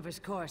change the river's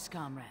course,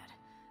 comrade.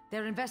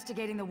 They're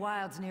investigating the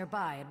wilds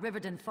nearby at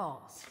Riverden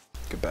Falls.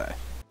 Goodbye.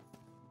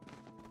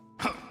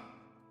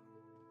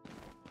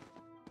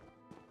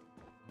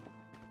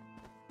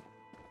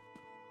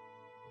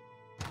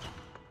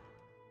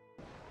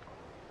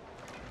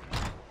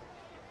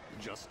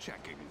 Just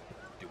checking.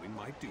 Doing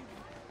my duty.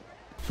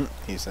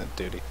 He's at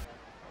duty.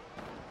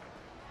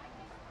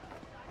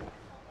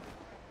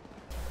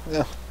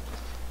 Yeah.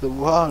 The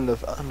wall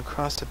of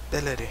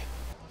uncrossability.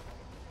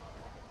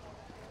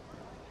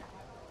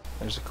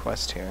 There's a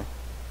quest here.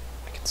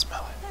 I can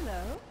smell it.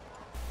 Hello.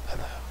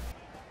 Hello.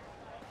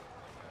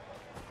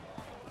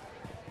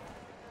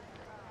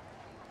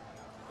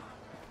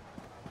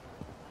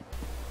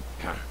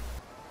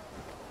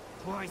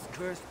 Twice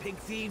cursed pig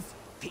thieves.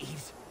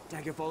 Thieves.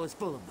 Daggerfall is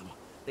full of them.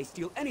 They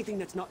steal anything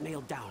that's not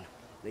nailed down.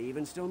 They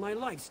even stole my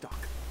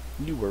livestock.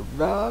 You were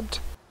robbed?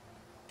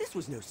 This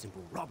was no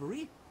simple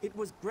robbery. It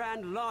was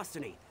grand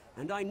larceny,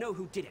 and I know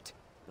who did it.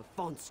 The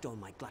Font stole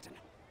my glutton.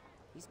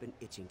 He's been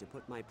itching to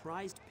put my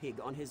prized pig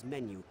on his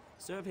menu,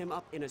 serve him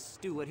up in a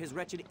stew at his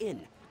wretched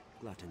inn.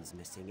 Glutton's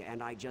missing,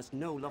 and I just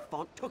know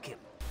Lafont took him.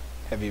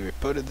 Have you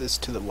reported this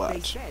to the They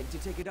watch? said to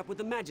take it up with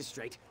the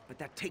magistrate, but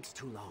that takes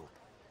too long.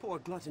 Poor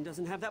Glutton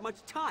doesn't have that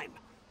much time.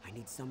 I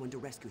need someone to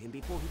rescue him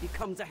before he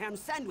becomes a ham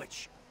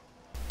sandwich.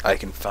 I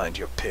can find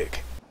your pig.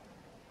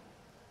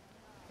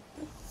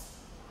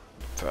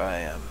 For I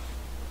am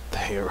the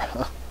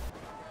hero.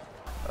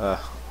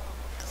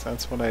 'Cause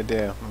that's what I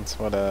do.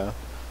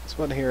 That's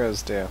what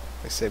heroes do.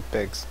 They save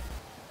pigs.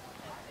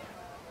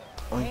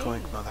 Oink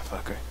oink,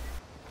 motherfucker.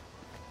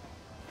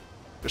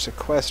 There's a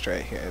quest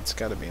right here. It's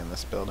gotta be in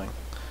this building.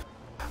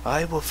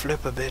 I will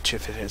flip a bitch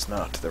if it is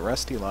not. The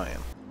Rusty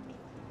Lion.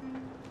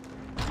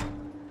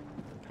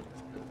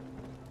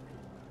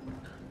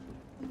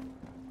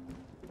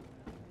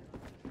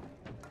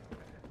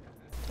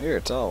 Here,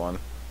 it's all one.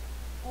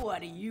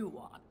 What do you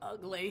want,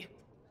 ugly?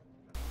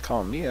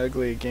 Call me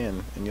ugly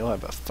again, and you'll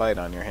have a fight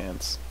on your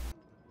hands.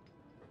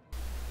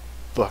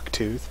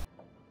 Bucktooth.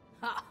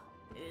 Ha!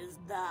 Is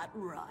that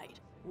right?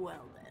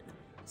 Well then,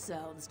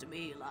 sounds to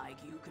me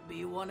like you could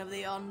be one of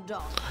the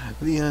Undaunted.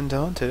 The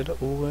Undaunted?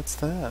 What's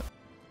that?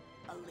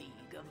 A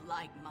league of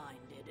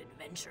like-minded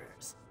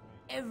adventurers.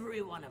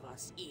 Every one of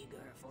us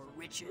eager for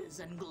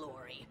riches and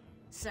glory.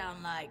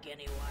 Sound like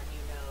anyone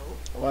you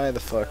know? Why the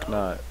fuck So,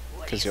 not?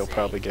 what Because do you you'll say?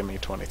 probably give me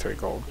 23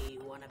 gold. Be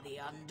one of the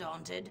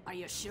Undaunted? Are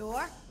you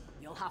sure?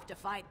 You'll have to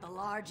fight the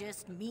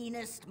largest,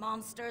 meanest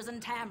monsters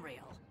in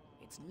Tamriel.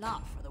 It's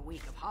not for the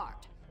weak of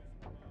heart.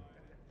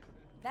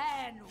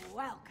 Then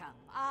welcome.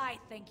 I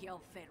think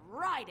you'll fit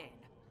right in.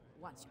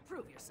 Once you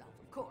prove yourself,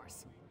 of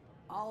course.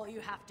 All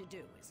you have to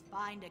do is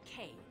find a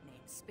cave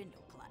named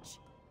Spindleclutch.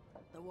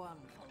 The one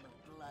full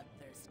of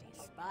bloodthirsty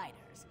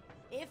spiders.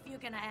 If you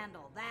can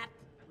handle that,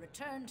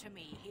 return to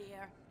me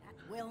here, and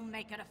we'll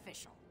make it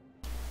official.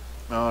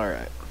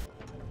 Alright.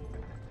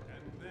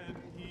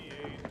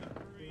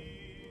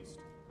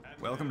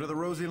 Welcome to the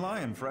Rosy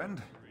Lion,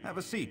 friend. Have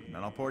a seat, and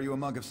I'll pour you a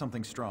mug of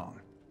something strong.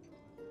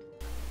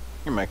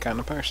 You're my kind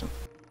of person.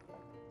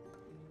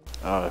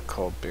 Oh,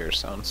 cold beer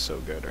sounds so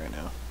good right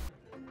now.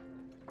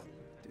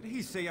 Did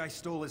he say I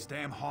stole his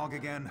damn hog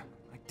again?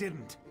 I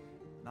didn't.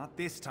 Not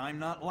this time,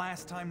 not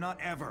last time, not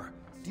ever.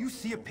 Do you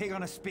see a pig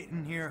on a spit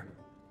in here?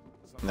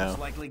 No. Most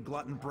likely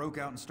Glutton broke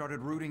out and started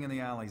rooting in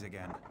the alleys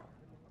again.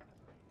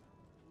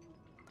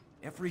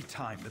 Every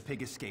time the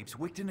pig escapes,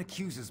 Wicton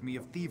accuses me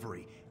of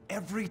thievery.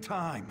 Every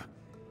time.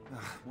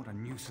 Ugh, what a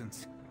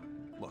nuisance.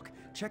 Look,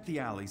 check the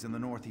alleys in the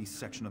northeast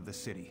section of the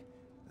city.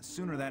 The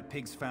sooner that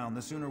pig's found,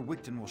 the sooner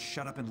Wigton will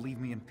shut up and leave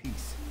me in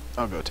peace.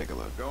 I'll go take a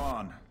look. Go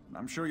on.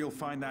 I'm sure you'll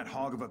find that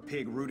hog of a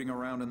pig rooting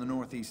around in the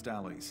northeast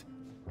alleys.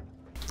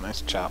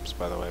 Nice chops,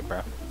 by the way,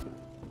 bro.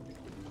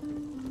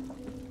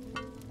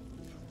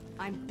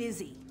 I'm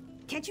busy.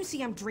 Can't you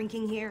see I'm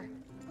drinking here?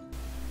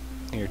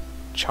 You're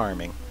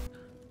charming.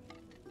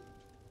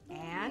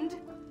 And?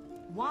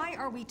 Why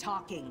are we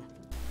talking?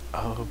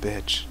 Oh,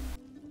 bitch.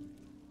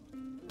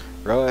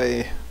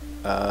 Roy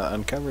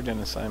uncovered an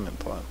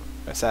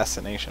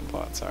assassination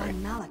plot, sorry.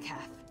 On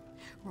Malakath,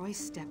 Roy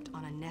stepped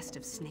on a nest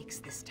of snakes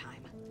this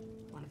time.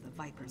 One of the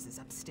vipers is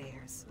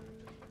upstairs.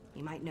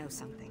 He might know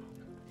something.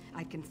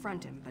 I'd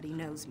confront him, but he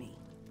knows me.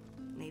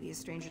 Maybe a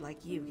stranger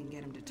like you can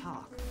get him to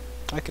talk.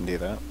 I can do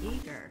that.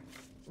 Eager.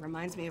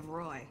 Reminds me of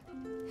Roy.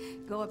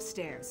 Go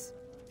upstairs.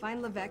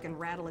 Find Levesque and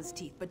rattle his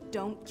teeth, but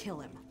don't kill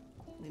him.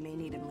 We may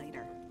need him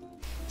later.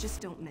 Just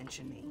don't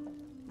mention me.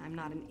 I'm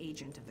not an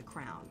agent of the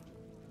Crown.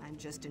 I'm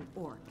just an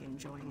orc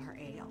enjoying her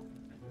ale.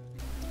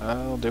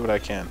 I'll do what I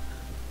can,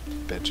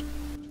 bitch.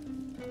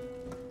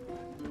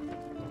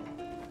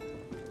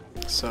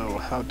 So,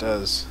 how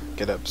does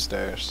get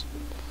upstairs?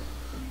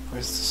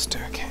 Where's the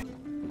staircase?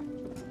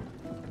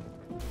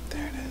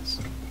 There it is.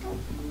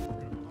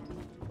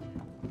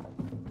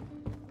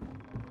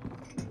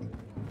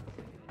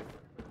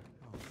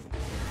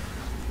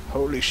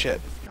 Holy shit.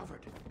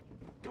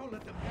 Don't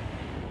let them.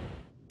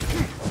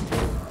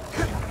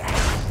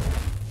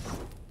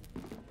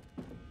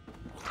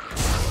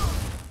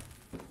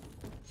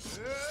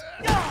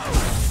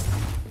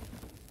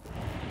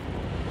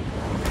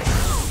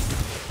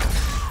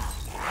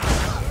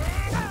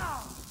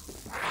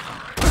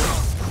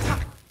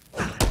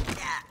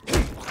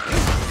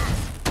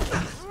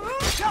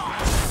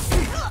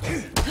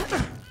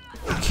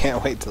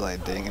 Can't wait till I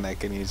ding and I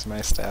can use my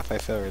staff. I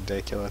feel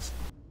ridiculous.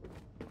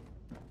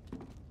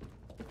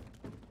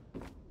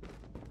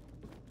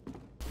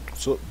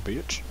 What's up,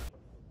 bitch?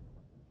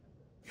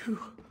 You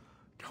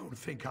don't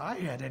think I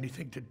had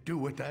anything to do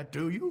with that,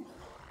 do you?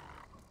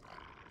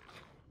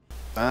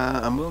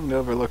 I'm willing to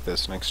overlook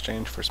this in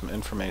exchange for some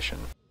information.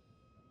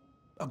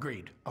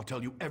 Agreed. I'll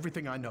tell you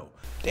everything I know.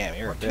 Damn,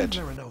 you're a Martin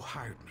bitch. Marino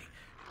hired me.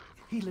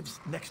 He lives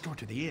next door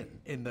to the inn,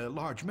 in the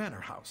large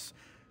manor house.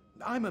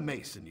 I'm a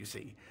mason, you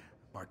see.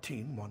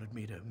 Martine wanted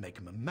me to make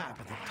him a map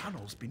of the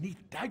tunnels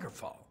beneath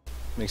Daggerfall.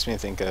 Makes me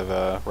think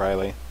of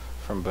Riley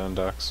from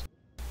Boondocks.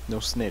 No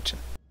snitching.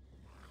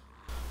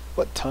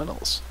 What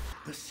tunnels?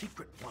 The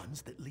secret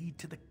ones that lead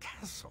to the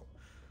castle.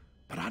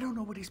 But I don't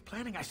know what he's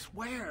planning, I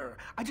swear.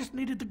 I just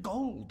needed the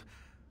gold.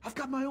 I've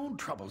got my own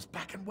troubles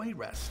back in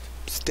Wayrest.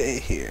 Stay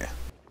here.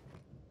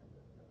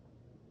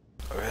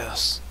 Or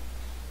else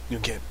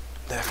you'll get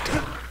left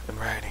in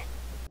writing.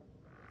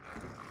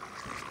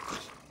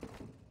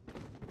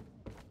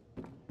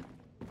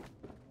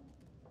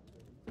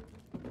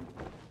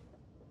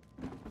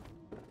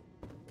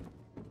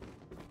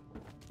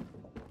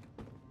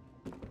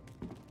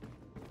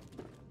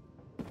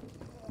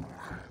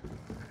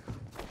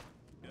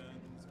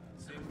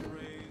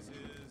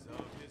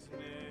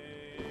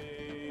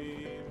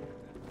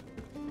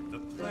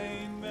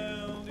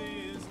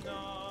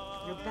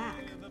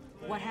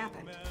 What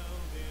happened?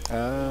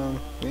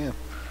 Yeah.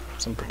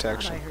 Some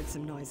protection. I heard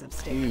some noise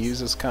upstairs. He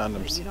uses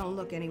condoms. You don't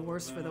look any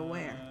worse for the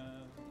wear.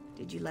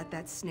 Did you let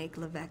that snake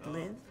Levesque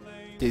live?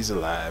 He's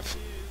alive.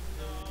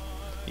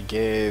 He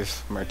gave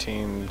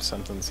Martine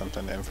something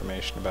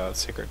information about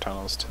secret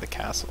tunnels to the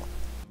castle.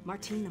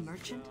 Martine the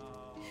merchant?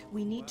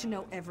 We need to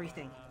know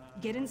everything.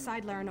 Get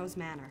inside Larano's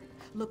manor.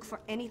 Look for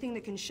anything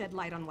that can shed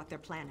light on what they're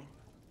planning.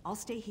 I'll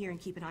stay here and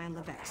keep an eye on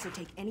Levesque, so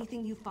take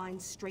anything you find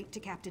straight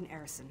to Captain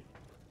Arison.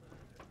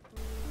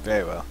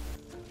 Very well.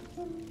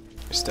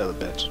 You're still a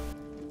bitch.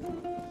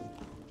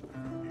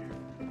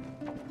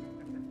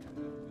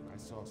 I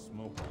saw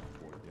smoke on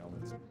Fort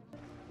Yelmans.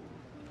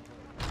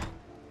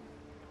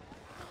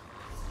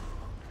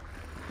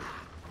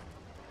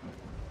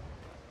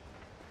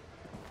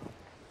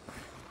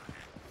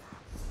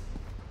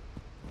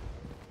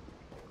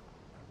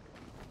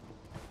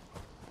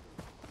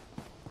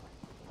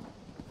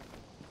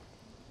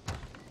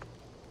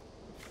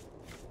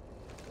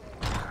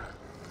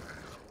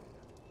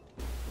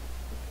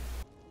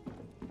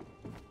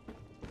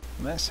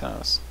 Nice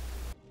house.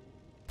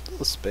 A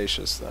little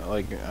spacious though.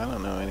 Like, I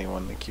don't know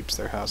anyone that keeps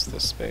their house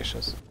this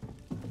spacious.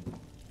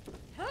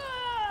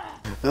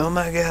 Oh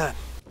my god.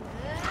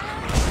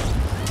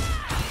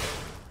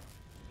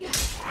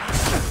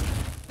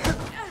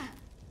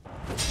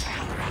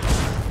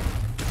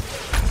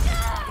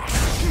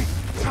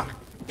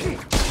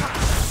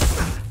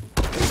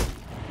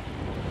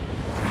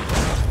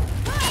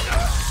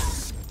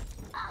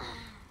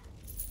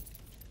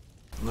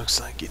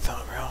 Looks like you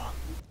thought wrong.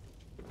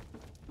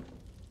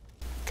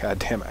 God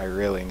damn, I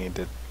really need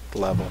to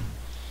level.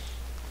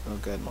 Oh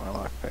good, more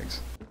lockpicks.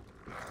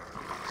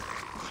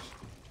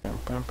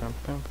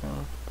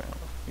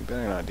 You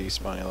better not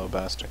despawn, you little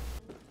bastard.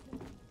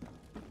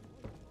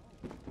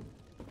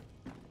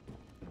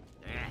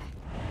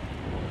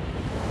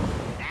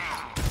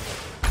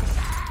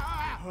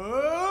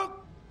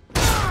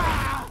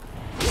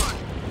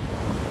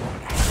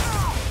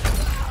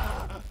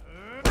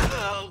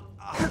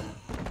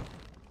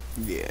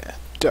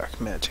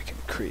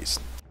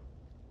 increased.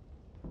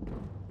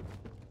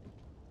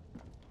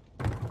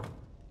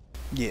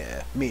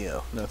 Yeah,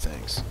 meal. No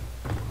thanks.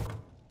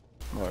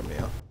 More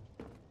meal.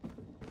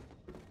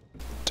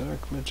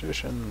 Dark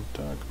magician.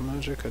 Dark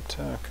magic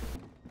attack.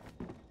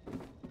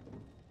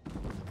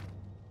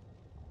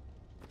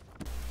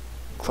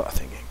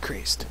 Clothing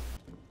increased.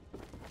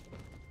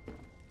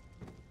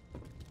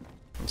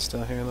 You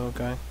still here, little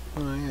guy?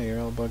 Oh yeah, you're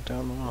all bugged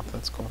out in the mouth.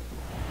 That's cool.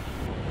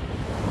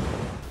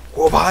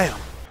 Whoa, by him!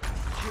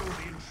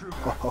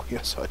 Oh,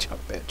 you're such a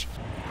bitch.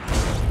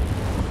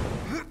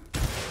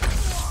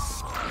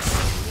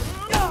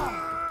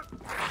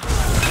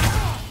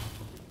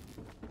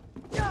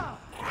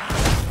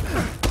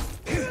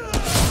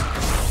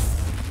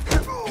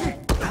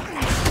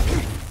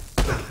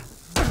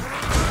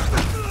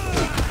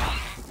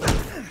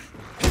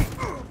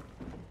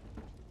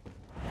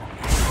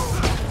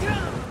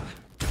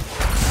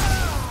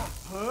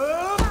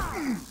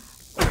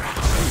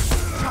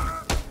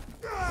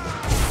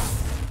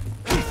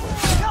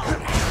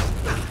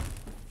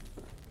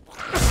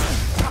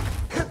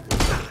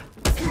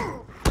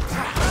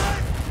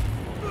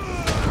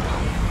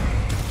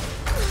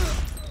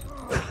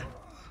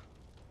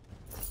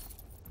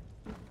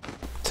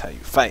 How you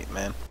fight,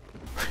 man.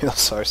 Real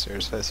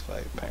sorcerers fist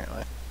fight,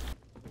 apparently.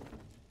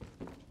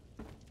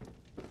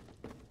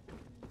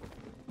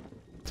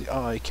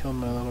 Oh, he killed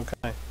my little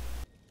guy.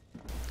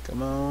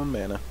 Come on,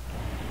 mana.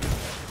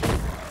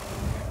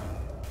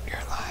 You're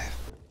alive.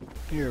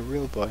 You're a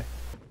real boy.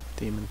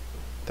 Demon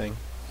thing.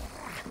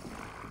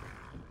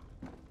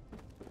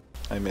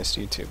 I missed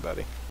you too,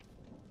 buddy.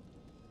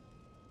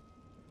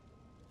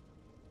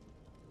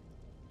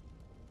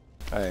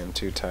 I am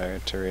too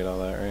tired to read all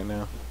that right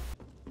now.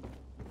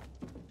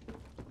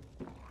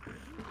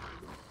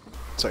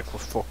 It's like we're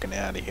fucking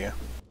out of here.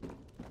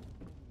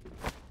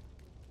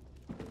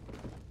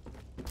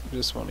 I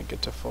just want to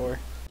get to 4.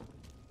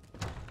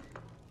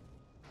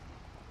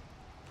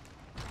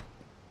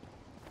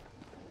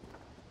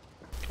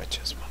 I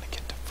just want to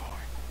get to 4.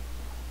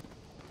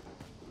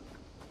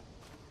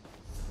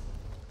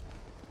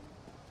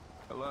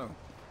 Hello.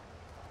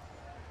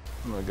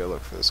 I'm gonna go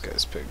look for this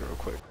guy's pig real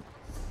quick.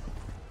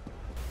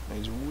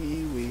 He's a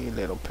wee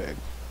little pig.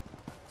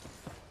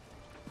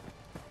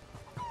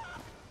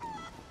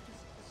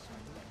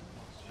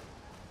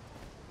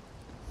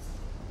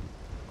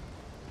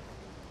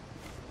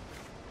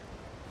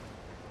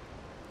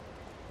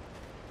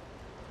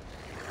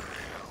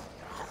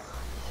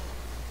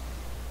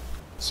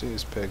 See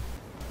his pig.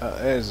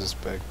 There's his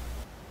pig.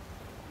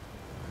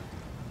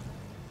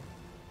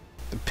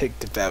 The pig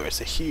devours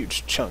a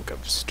huge chunk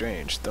of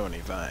strange thorny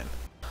vine.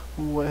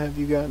 What have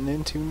you gotten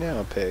into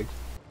now, pig?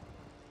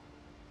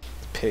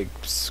 The pig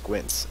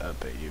squints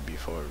up at you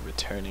before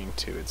returning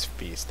to its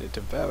feast. It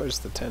devours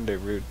the tender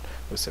root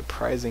with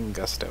surprising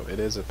gusto. It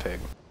is a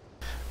pig.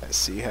 I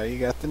see how you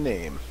got the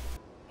name.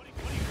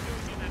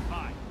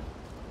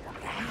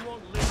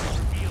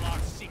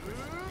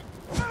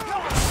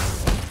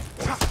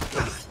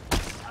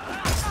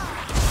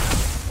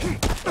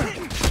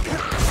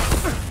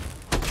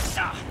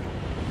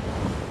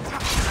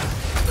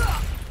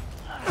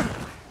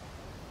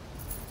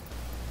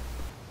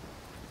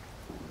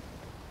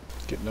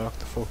 Get knocked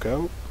the fuck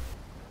out.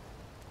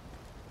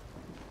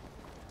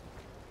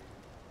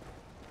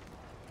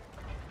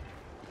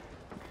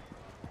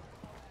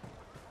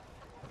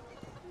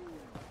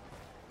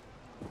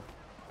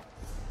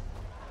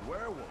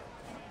 Werewolf?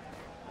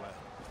 Well,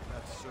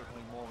 that's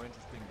certainly more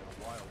interesting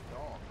than wild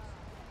dogs.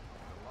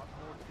 A lot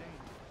more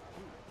dangerous,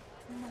 too.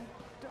 My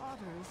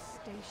daughter's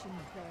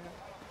stationed there.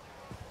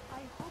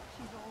 I hope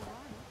she's all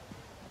right.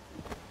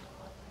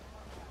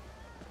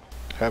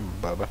 Hi,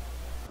 Bubba.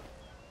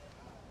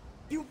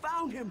 You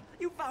found him!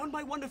 You found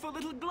my wonderful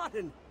little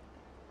glutton!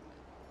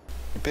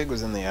 Your pig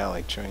was in the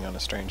alley chewing on a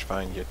strange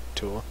vine, you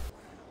tool.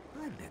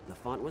 I bet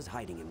Lafont was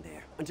hiding him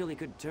there until he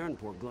could turn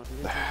poor glutton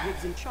into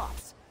ribs and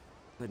chops.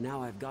 But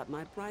now I've got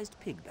my prized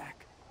pig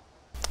back.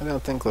 I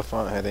don't think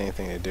Lafont had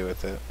anything to do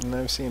with it, and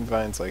I've seen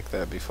vines like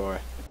that before.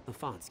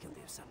 Lafont's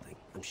guilty of something,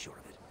 I'm sure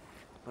of it.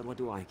 But what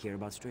do I care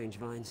about strange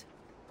vines?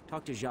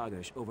 Talk to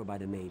Jagesh over by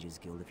the Mages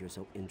Guild if you're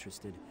so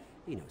interested.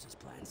 He knows his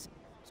plans.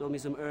 Sold me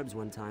some herbs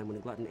one time when a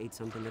glutton ate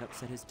something that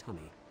upset his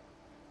tummy.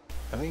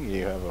 I think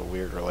you have a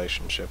weird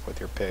relationship with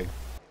your pig.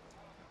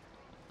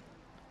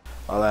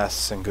 I'll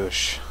ask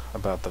Sengush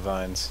about the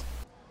vines.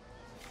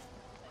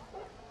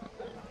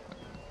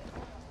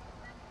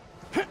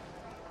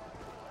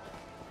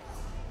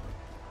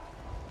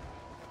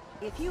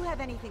 If you have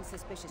anything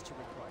suspicious to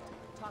report,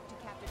 talk to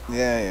Captain...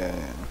 Yeah.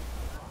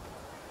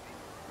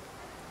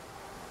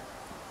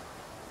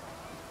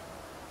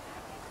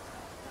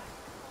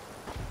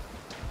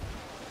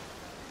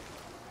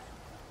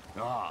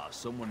 Ah,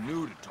 someone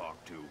new to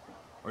talk to.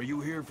 Are you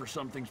here for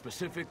something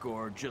specific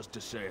or just to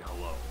say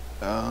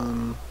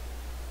hello?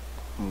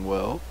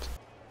 Well...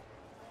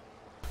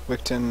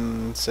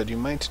 Wicton said you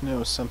might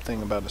know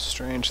something about a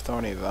strange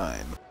thorny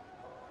vine.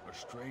 A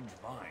strange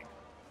vine?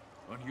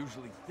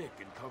 Unusually thick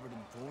and covered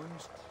in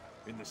thorns?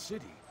 In the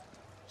city?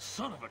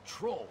 Son of a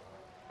troll!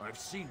 I've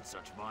seen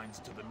such vines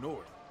to the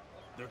north.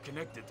 They're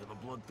connected to the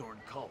Bloodthorn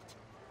cult.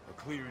 A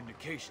clear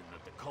indication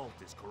that the cult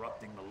is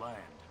corrupting the land.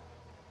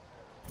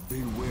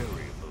 Be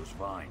wary of those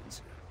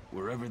vines.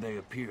 Wherever they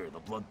appear, the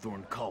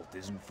Bloodthorn cult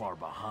isn't far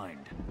behind.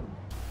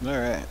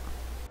 Alright.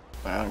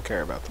 I don't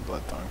care about the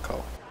Bloodthorn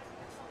cult.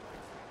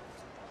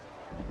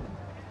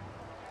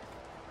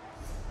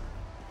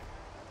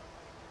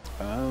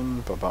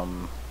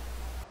 Ba-bum.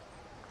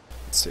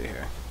 Let's see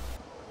here.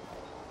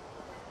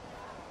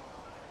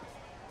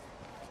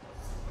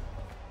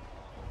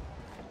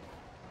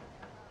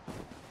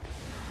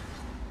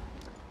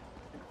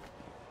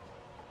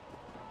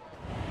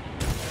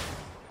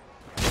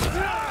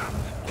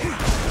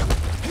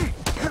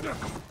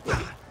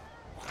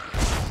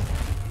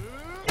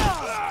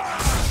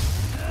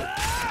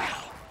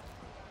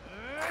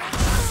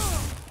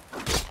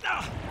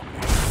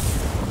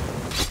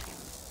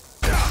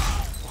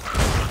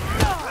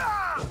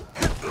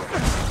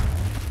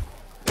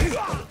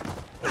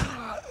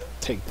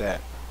 Take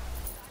that.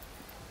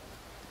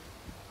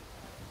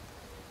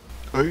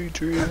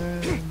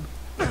 Adrian!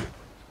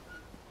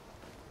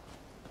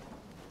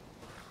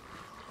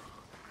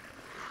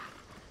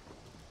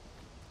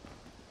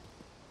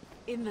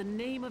 In the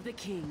name of the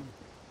king.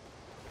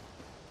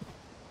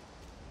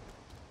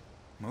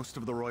 Most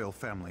of the royal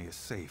family is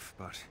safe,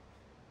 but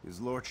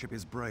his lordship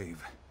is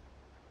brave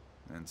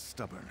and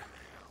stubborn.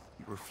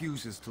 He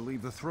refuses to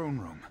leave the throne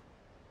room.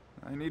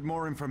 I need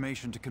more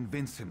information to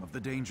convince him of the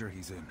danger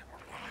he's in.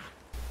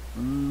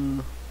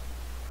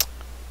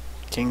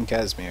 King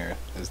Casimir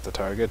is the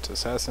target.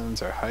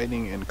 Assassins are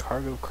hiding in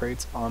cargo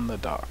crates on the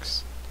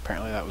docks.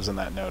 Apparently that was in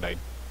that note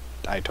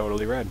I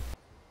totally read.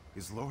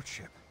 His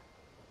lordship.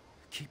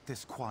 Keep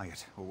this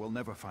quiet, or we'll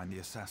never find the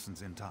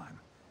assassins in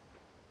time.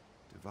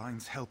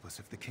 Divines help us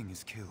if the king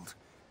is killed.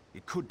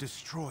 It could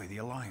destroy the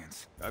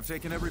Alliance. I've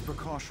taken every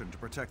precaution to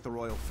protect the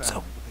royal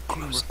family, but the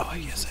king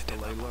refuses to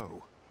lay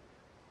low.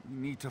 We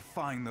need to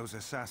find those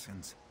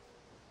assassins.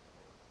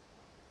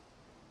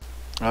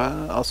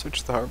 I'll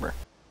switch the harbor.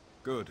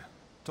 Good.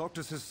 Talk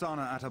to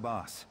Sisana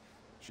Atabas.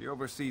 She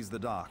oversees the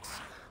docks.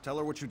 Tell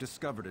her what you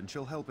discovered and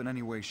she'll help in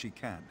any way she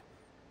can.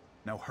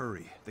 Now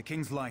hurry. The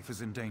king's life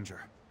is in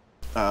danger.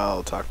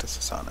 I'll talk to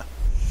Sisana.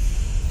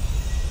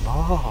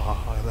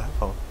 Oh, that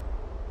phone.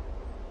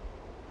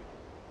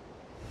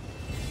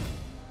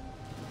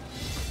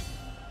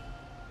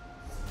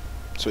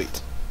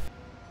 Sweet.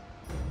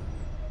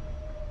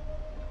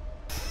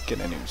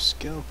 Get a new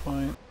skill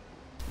point.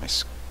 My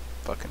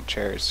fucking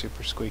chair is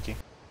super squeaky.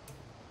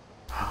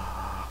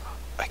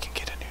 I can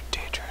get a new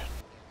Daedrin.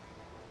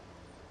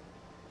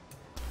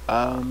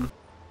 I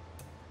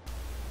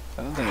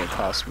don't think it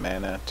costs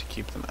mana to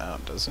keep them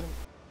out, does it?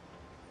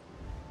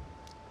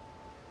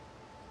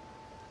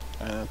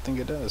 I don't think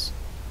it does.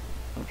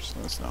 Oops,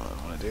 that's not what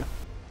I want to do.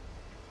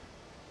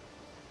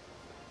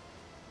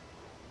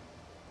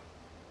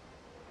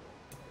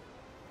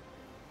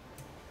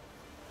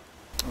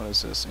 What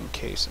is this? In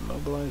case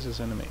immobilizes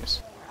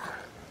enemies.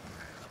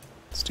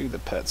 Let's do the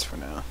pets for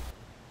now.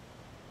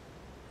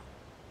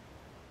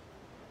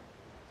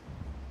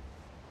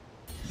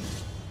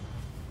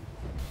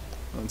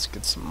 Let's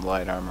get some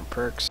light armor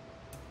perks.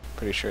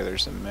 Pretty sure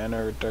there's a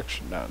mana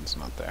reduction. No, it's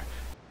not there.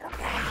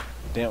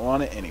 Didn't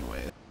want it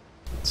anyway.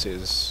 Let's see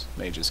his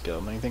mage's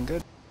guild. Anything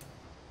good?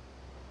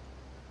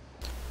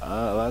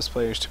 Allows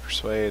players to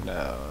persuade.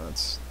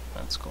 That's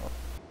cool.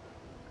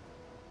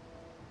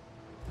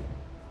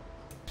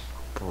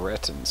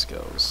 Breton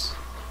skills.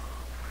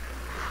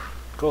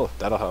 Cool.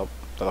 That'll help.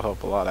 That'll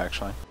help a lot,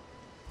 actually.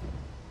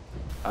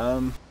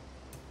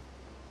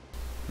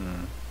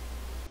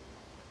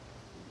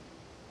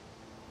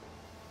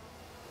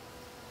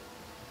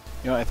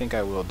 You know what I think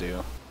I will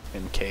do,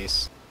 in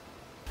case.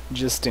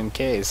 Just in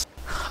case.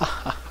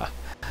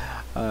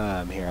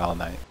 I'm here all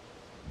night.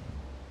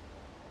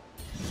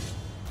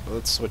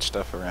 Let's switch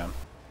stuff around.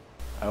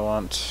 How do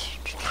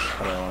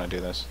I want to do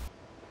this?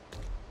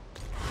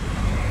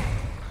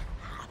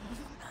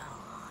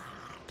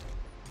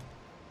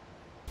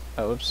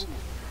 Oh, whoops.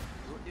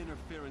 Your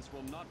interference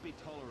will not be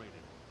tolerated.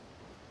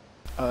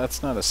 Oh,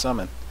 that's not a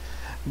summon.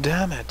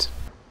 Damn it!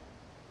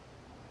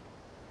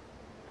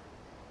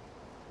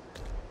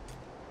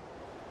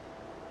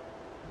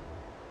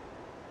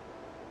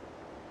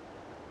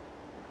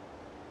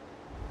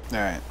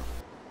 Alright.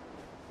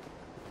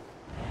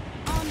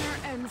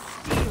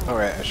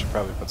 Alright, I should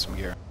probably put some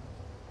gear on.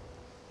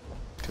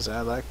 Because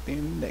I like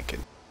being naked.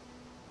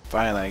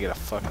 Finally, I get a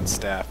fucking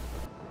staff.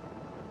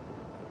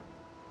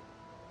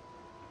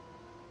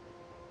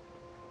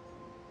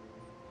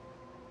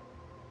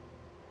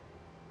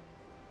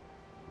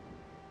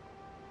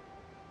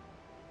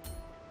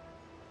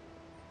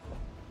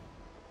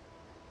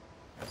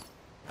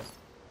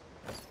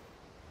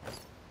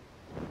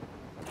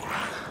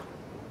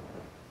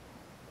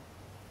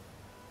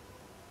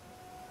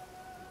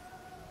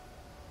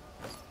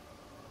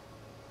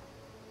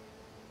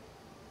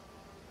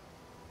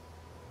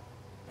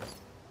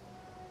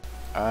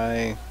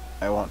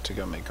 I want to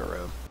go make a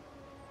robe.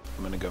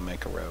 I'm gonna go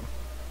make a robe.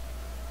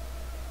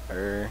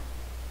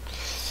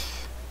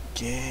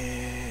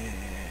 Yeah.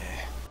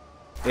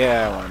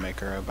 Yeah, I want to make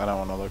her up. I don't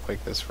want to look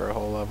like this for a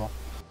whole level.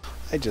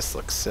 I just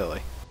look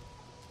silly.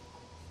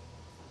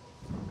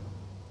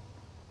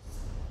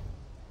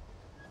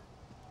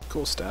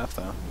 Cool stuff,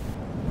 though.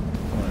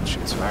 Oh, it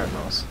shoots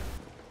fireballs.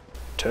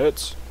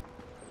 Toots!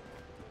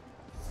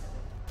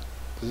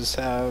 Does this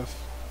have...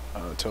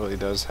 Oh, it totally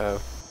does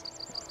have...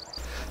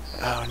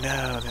 Oh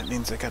no, that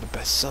means I gotta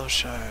buy soul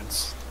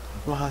shards.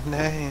 One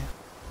day.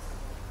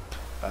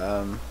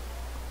 I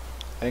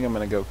think I'm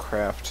gonna go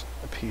craft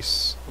a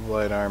piece of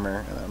light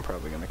armor, and then I'm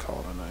probably gonna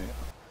call it a night.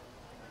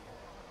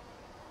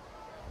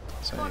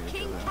 So I need to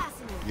do that.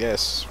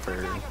 Yes,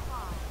 for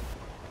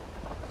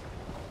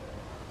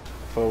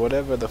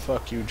whatever the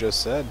fuck you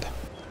just said.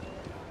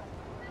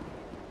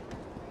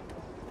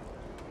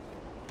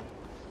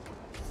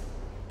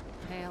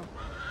 Hail.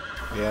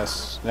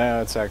 Yes.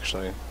 No, it's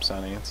actually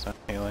sunny. It's not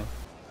healing.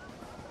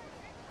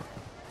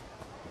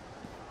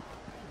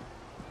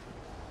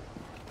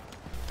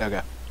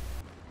 Okay.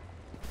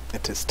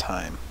 It is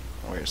time.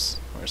 Where's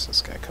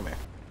this guy? Come here.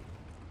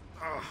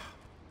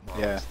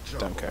 Yeah,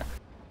 don't care.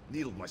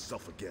 Needled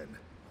myself again.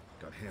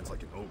 Got hands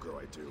like an ogre,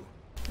 I do.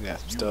 Yeah,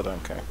 still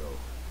don't care.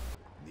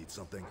 Need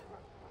something?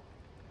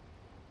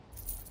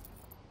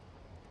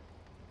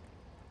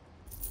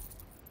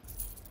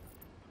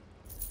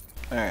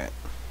 Alright.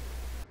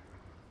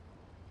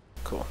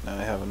 Cool, now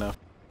I have enough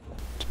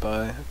to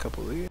buy a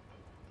couple of these.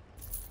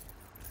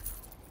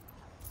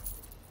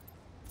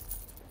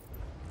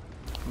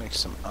 Make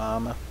some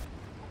armor.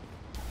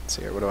 Let's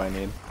see here, what do I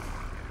need?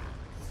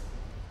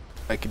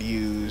 I could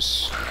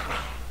use...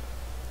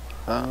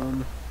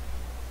 I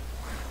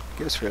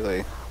guess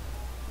really...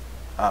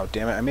 Oh,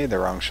 damn it, I made the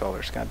wrong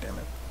shoulders, god damn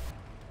it.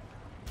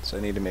 So I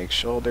need to make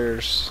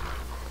shoulders,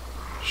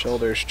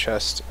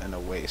 chest, and a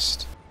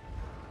waist.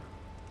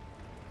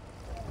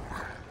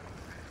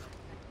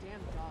 Damn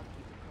dog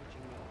keeps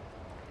approaching me.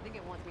 I think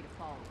it wants me to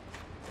follow.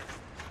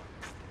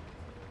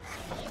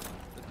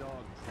 The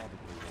dog probably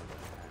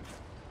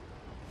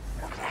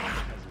won't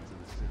have peasants in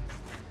the city.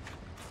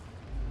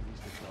 At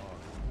least the dog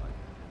won't bite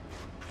the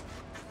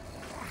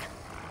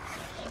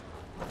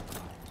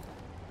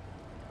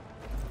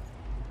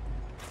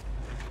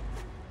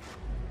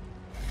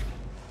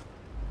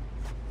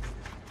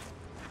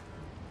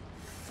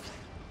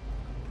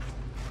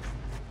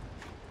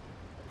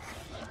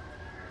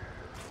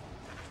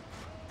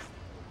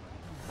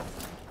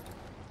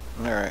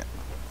Alright.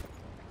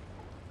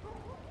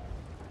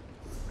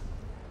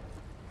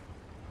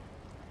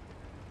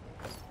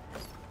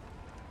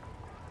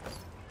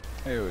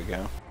 There we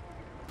go.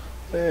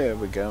 There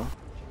we go.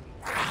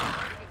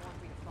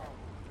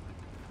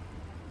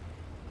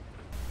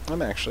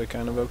 I'm actually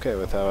kind of okay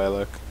with how I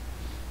look.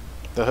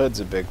 The hood's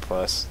a big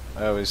plus.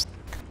 I always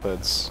think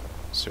hoods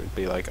should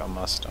be like a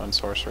must on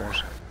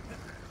sorcerers.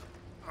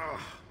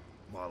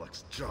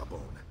 Malak's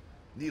jawbone.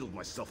 Needled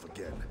myself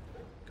again.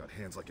 Got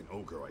hands like an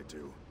ogre, I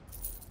do.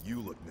 You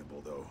look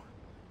nimble, though.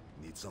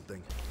 Need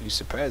something? You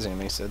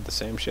surprisingly said the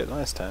same shit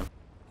last time.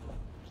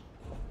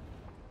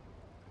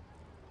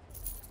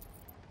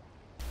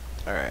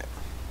 Alright.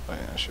 Oh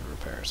yeah, I should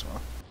repair as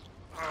well.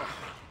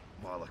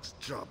 Malak's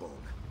jawbone.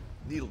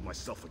 Needled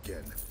myself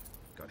again.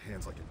 Got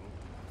hands like an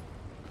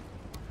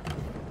ogre.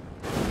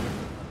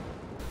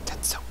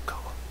 That's so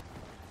cool.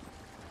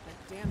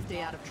 Let damn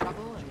stay out of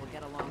trouble and we'll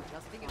get along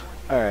just fine.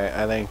 Alright,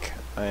 I think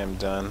I am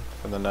done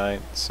for the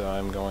night, so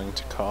I'm going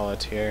to call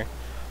it here.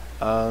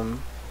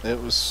 It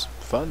was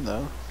fun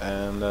though,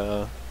 and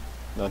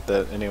not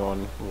that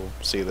anyone will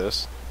see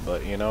this,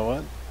 but you know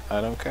what?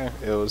 I don't care.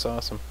 It was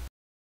awesome.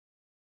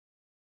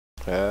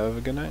 Have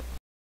a good night.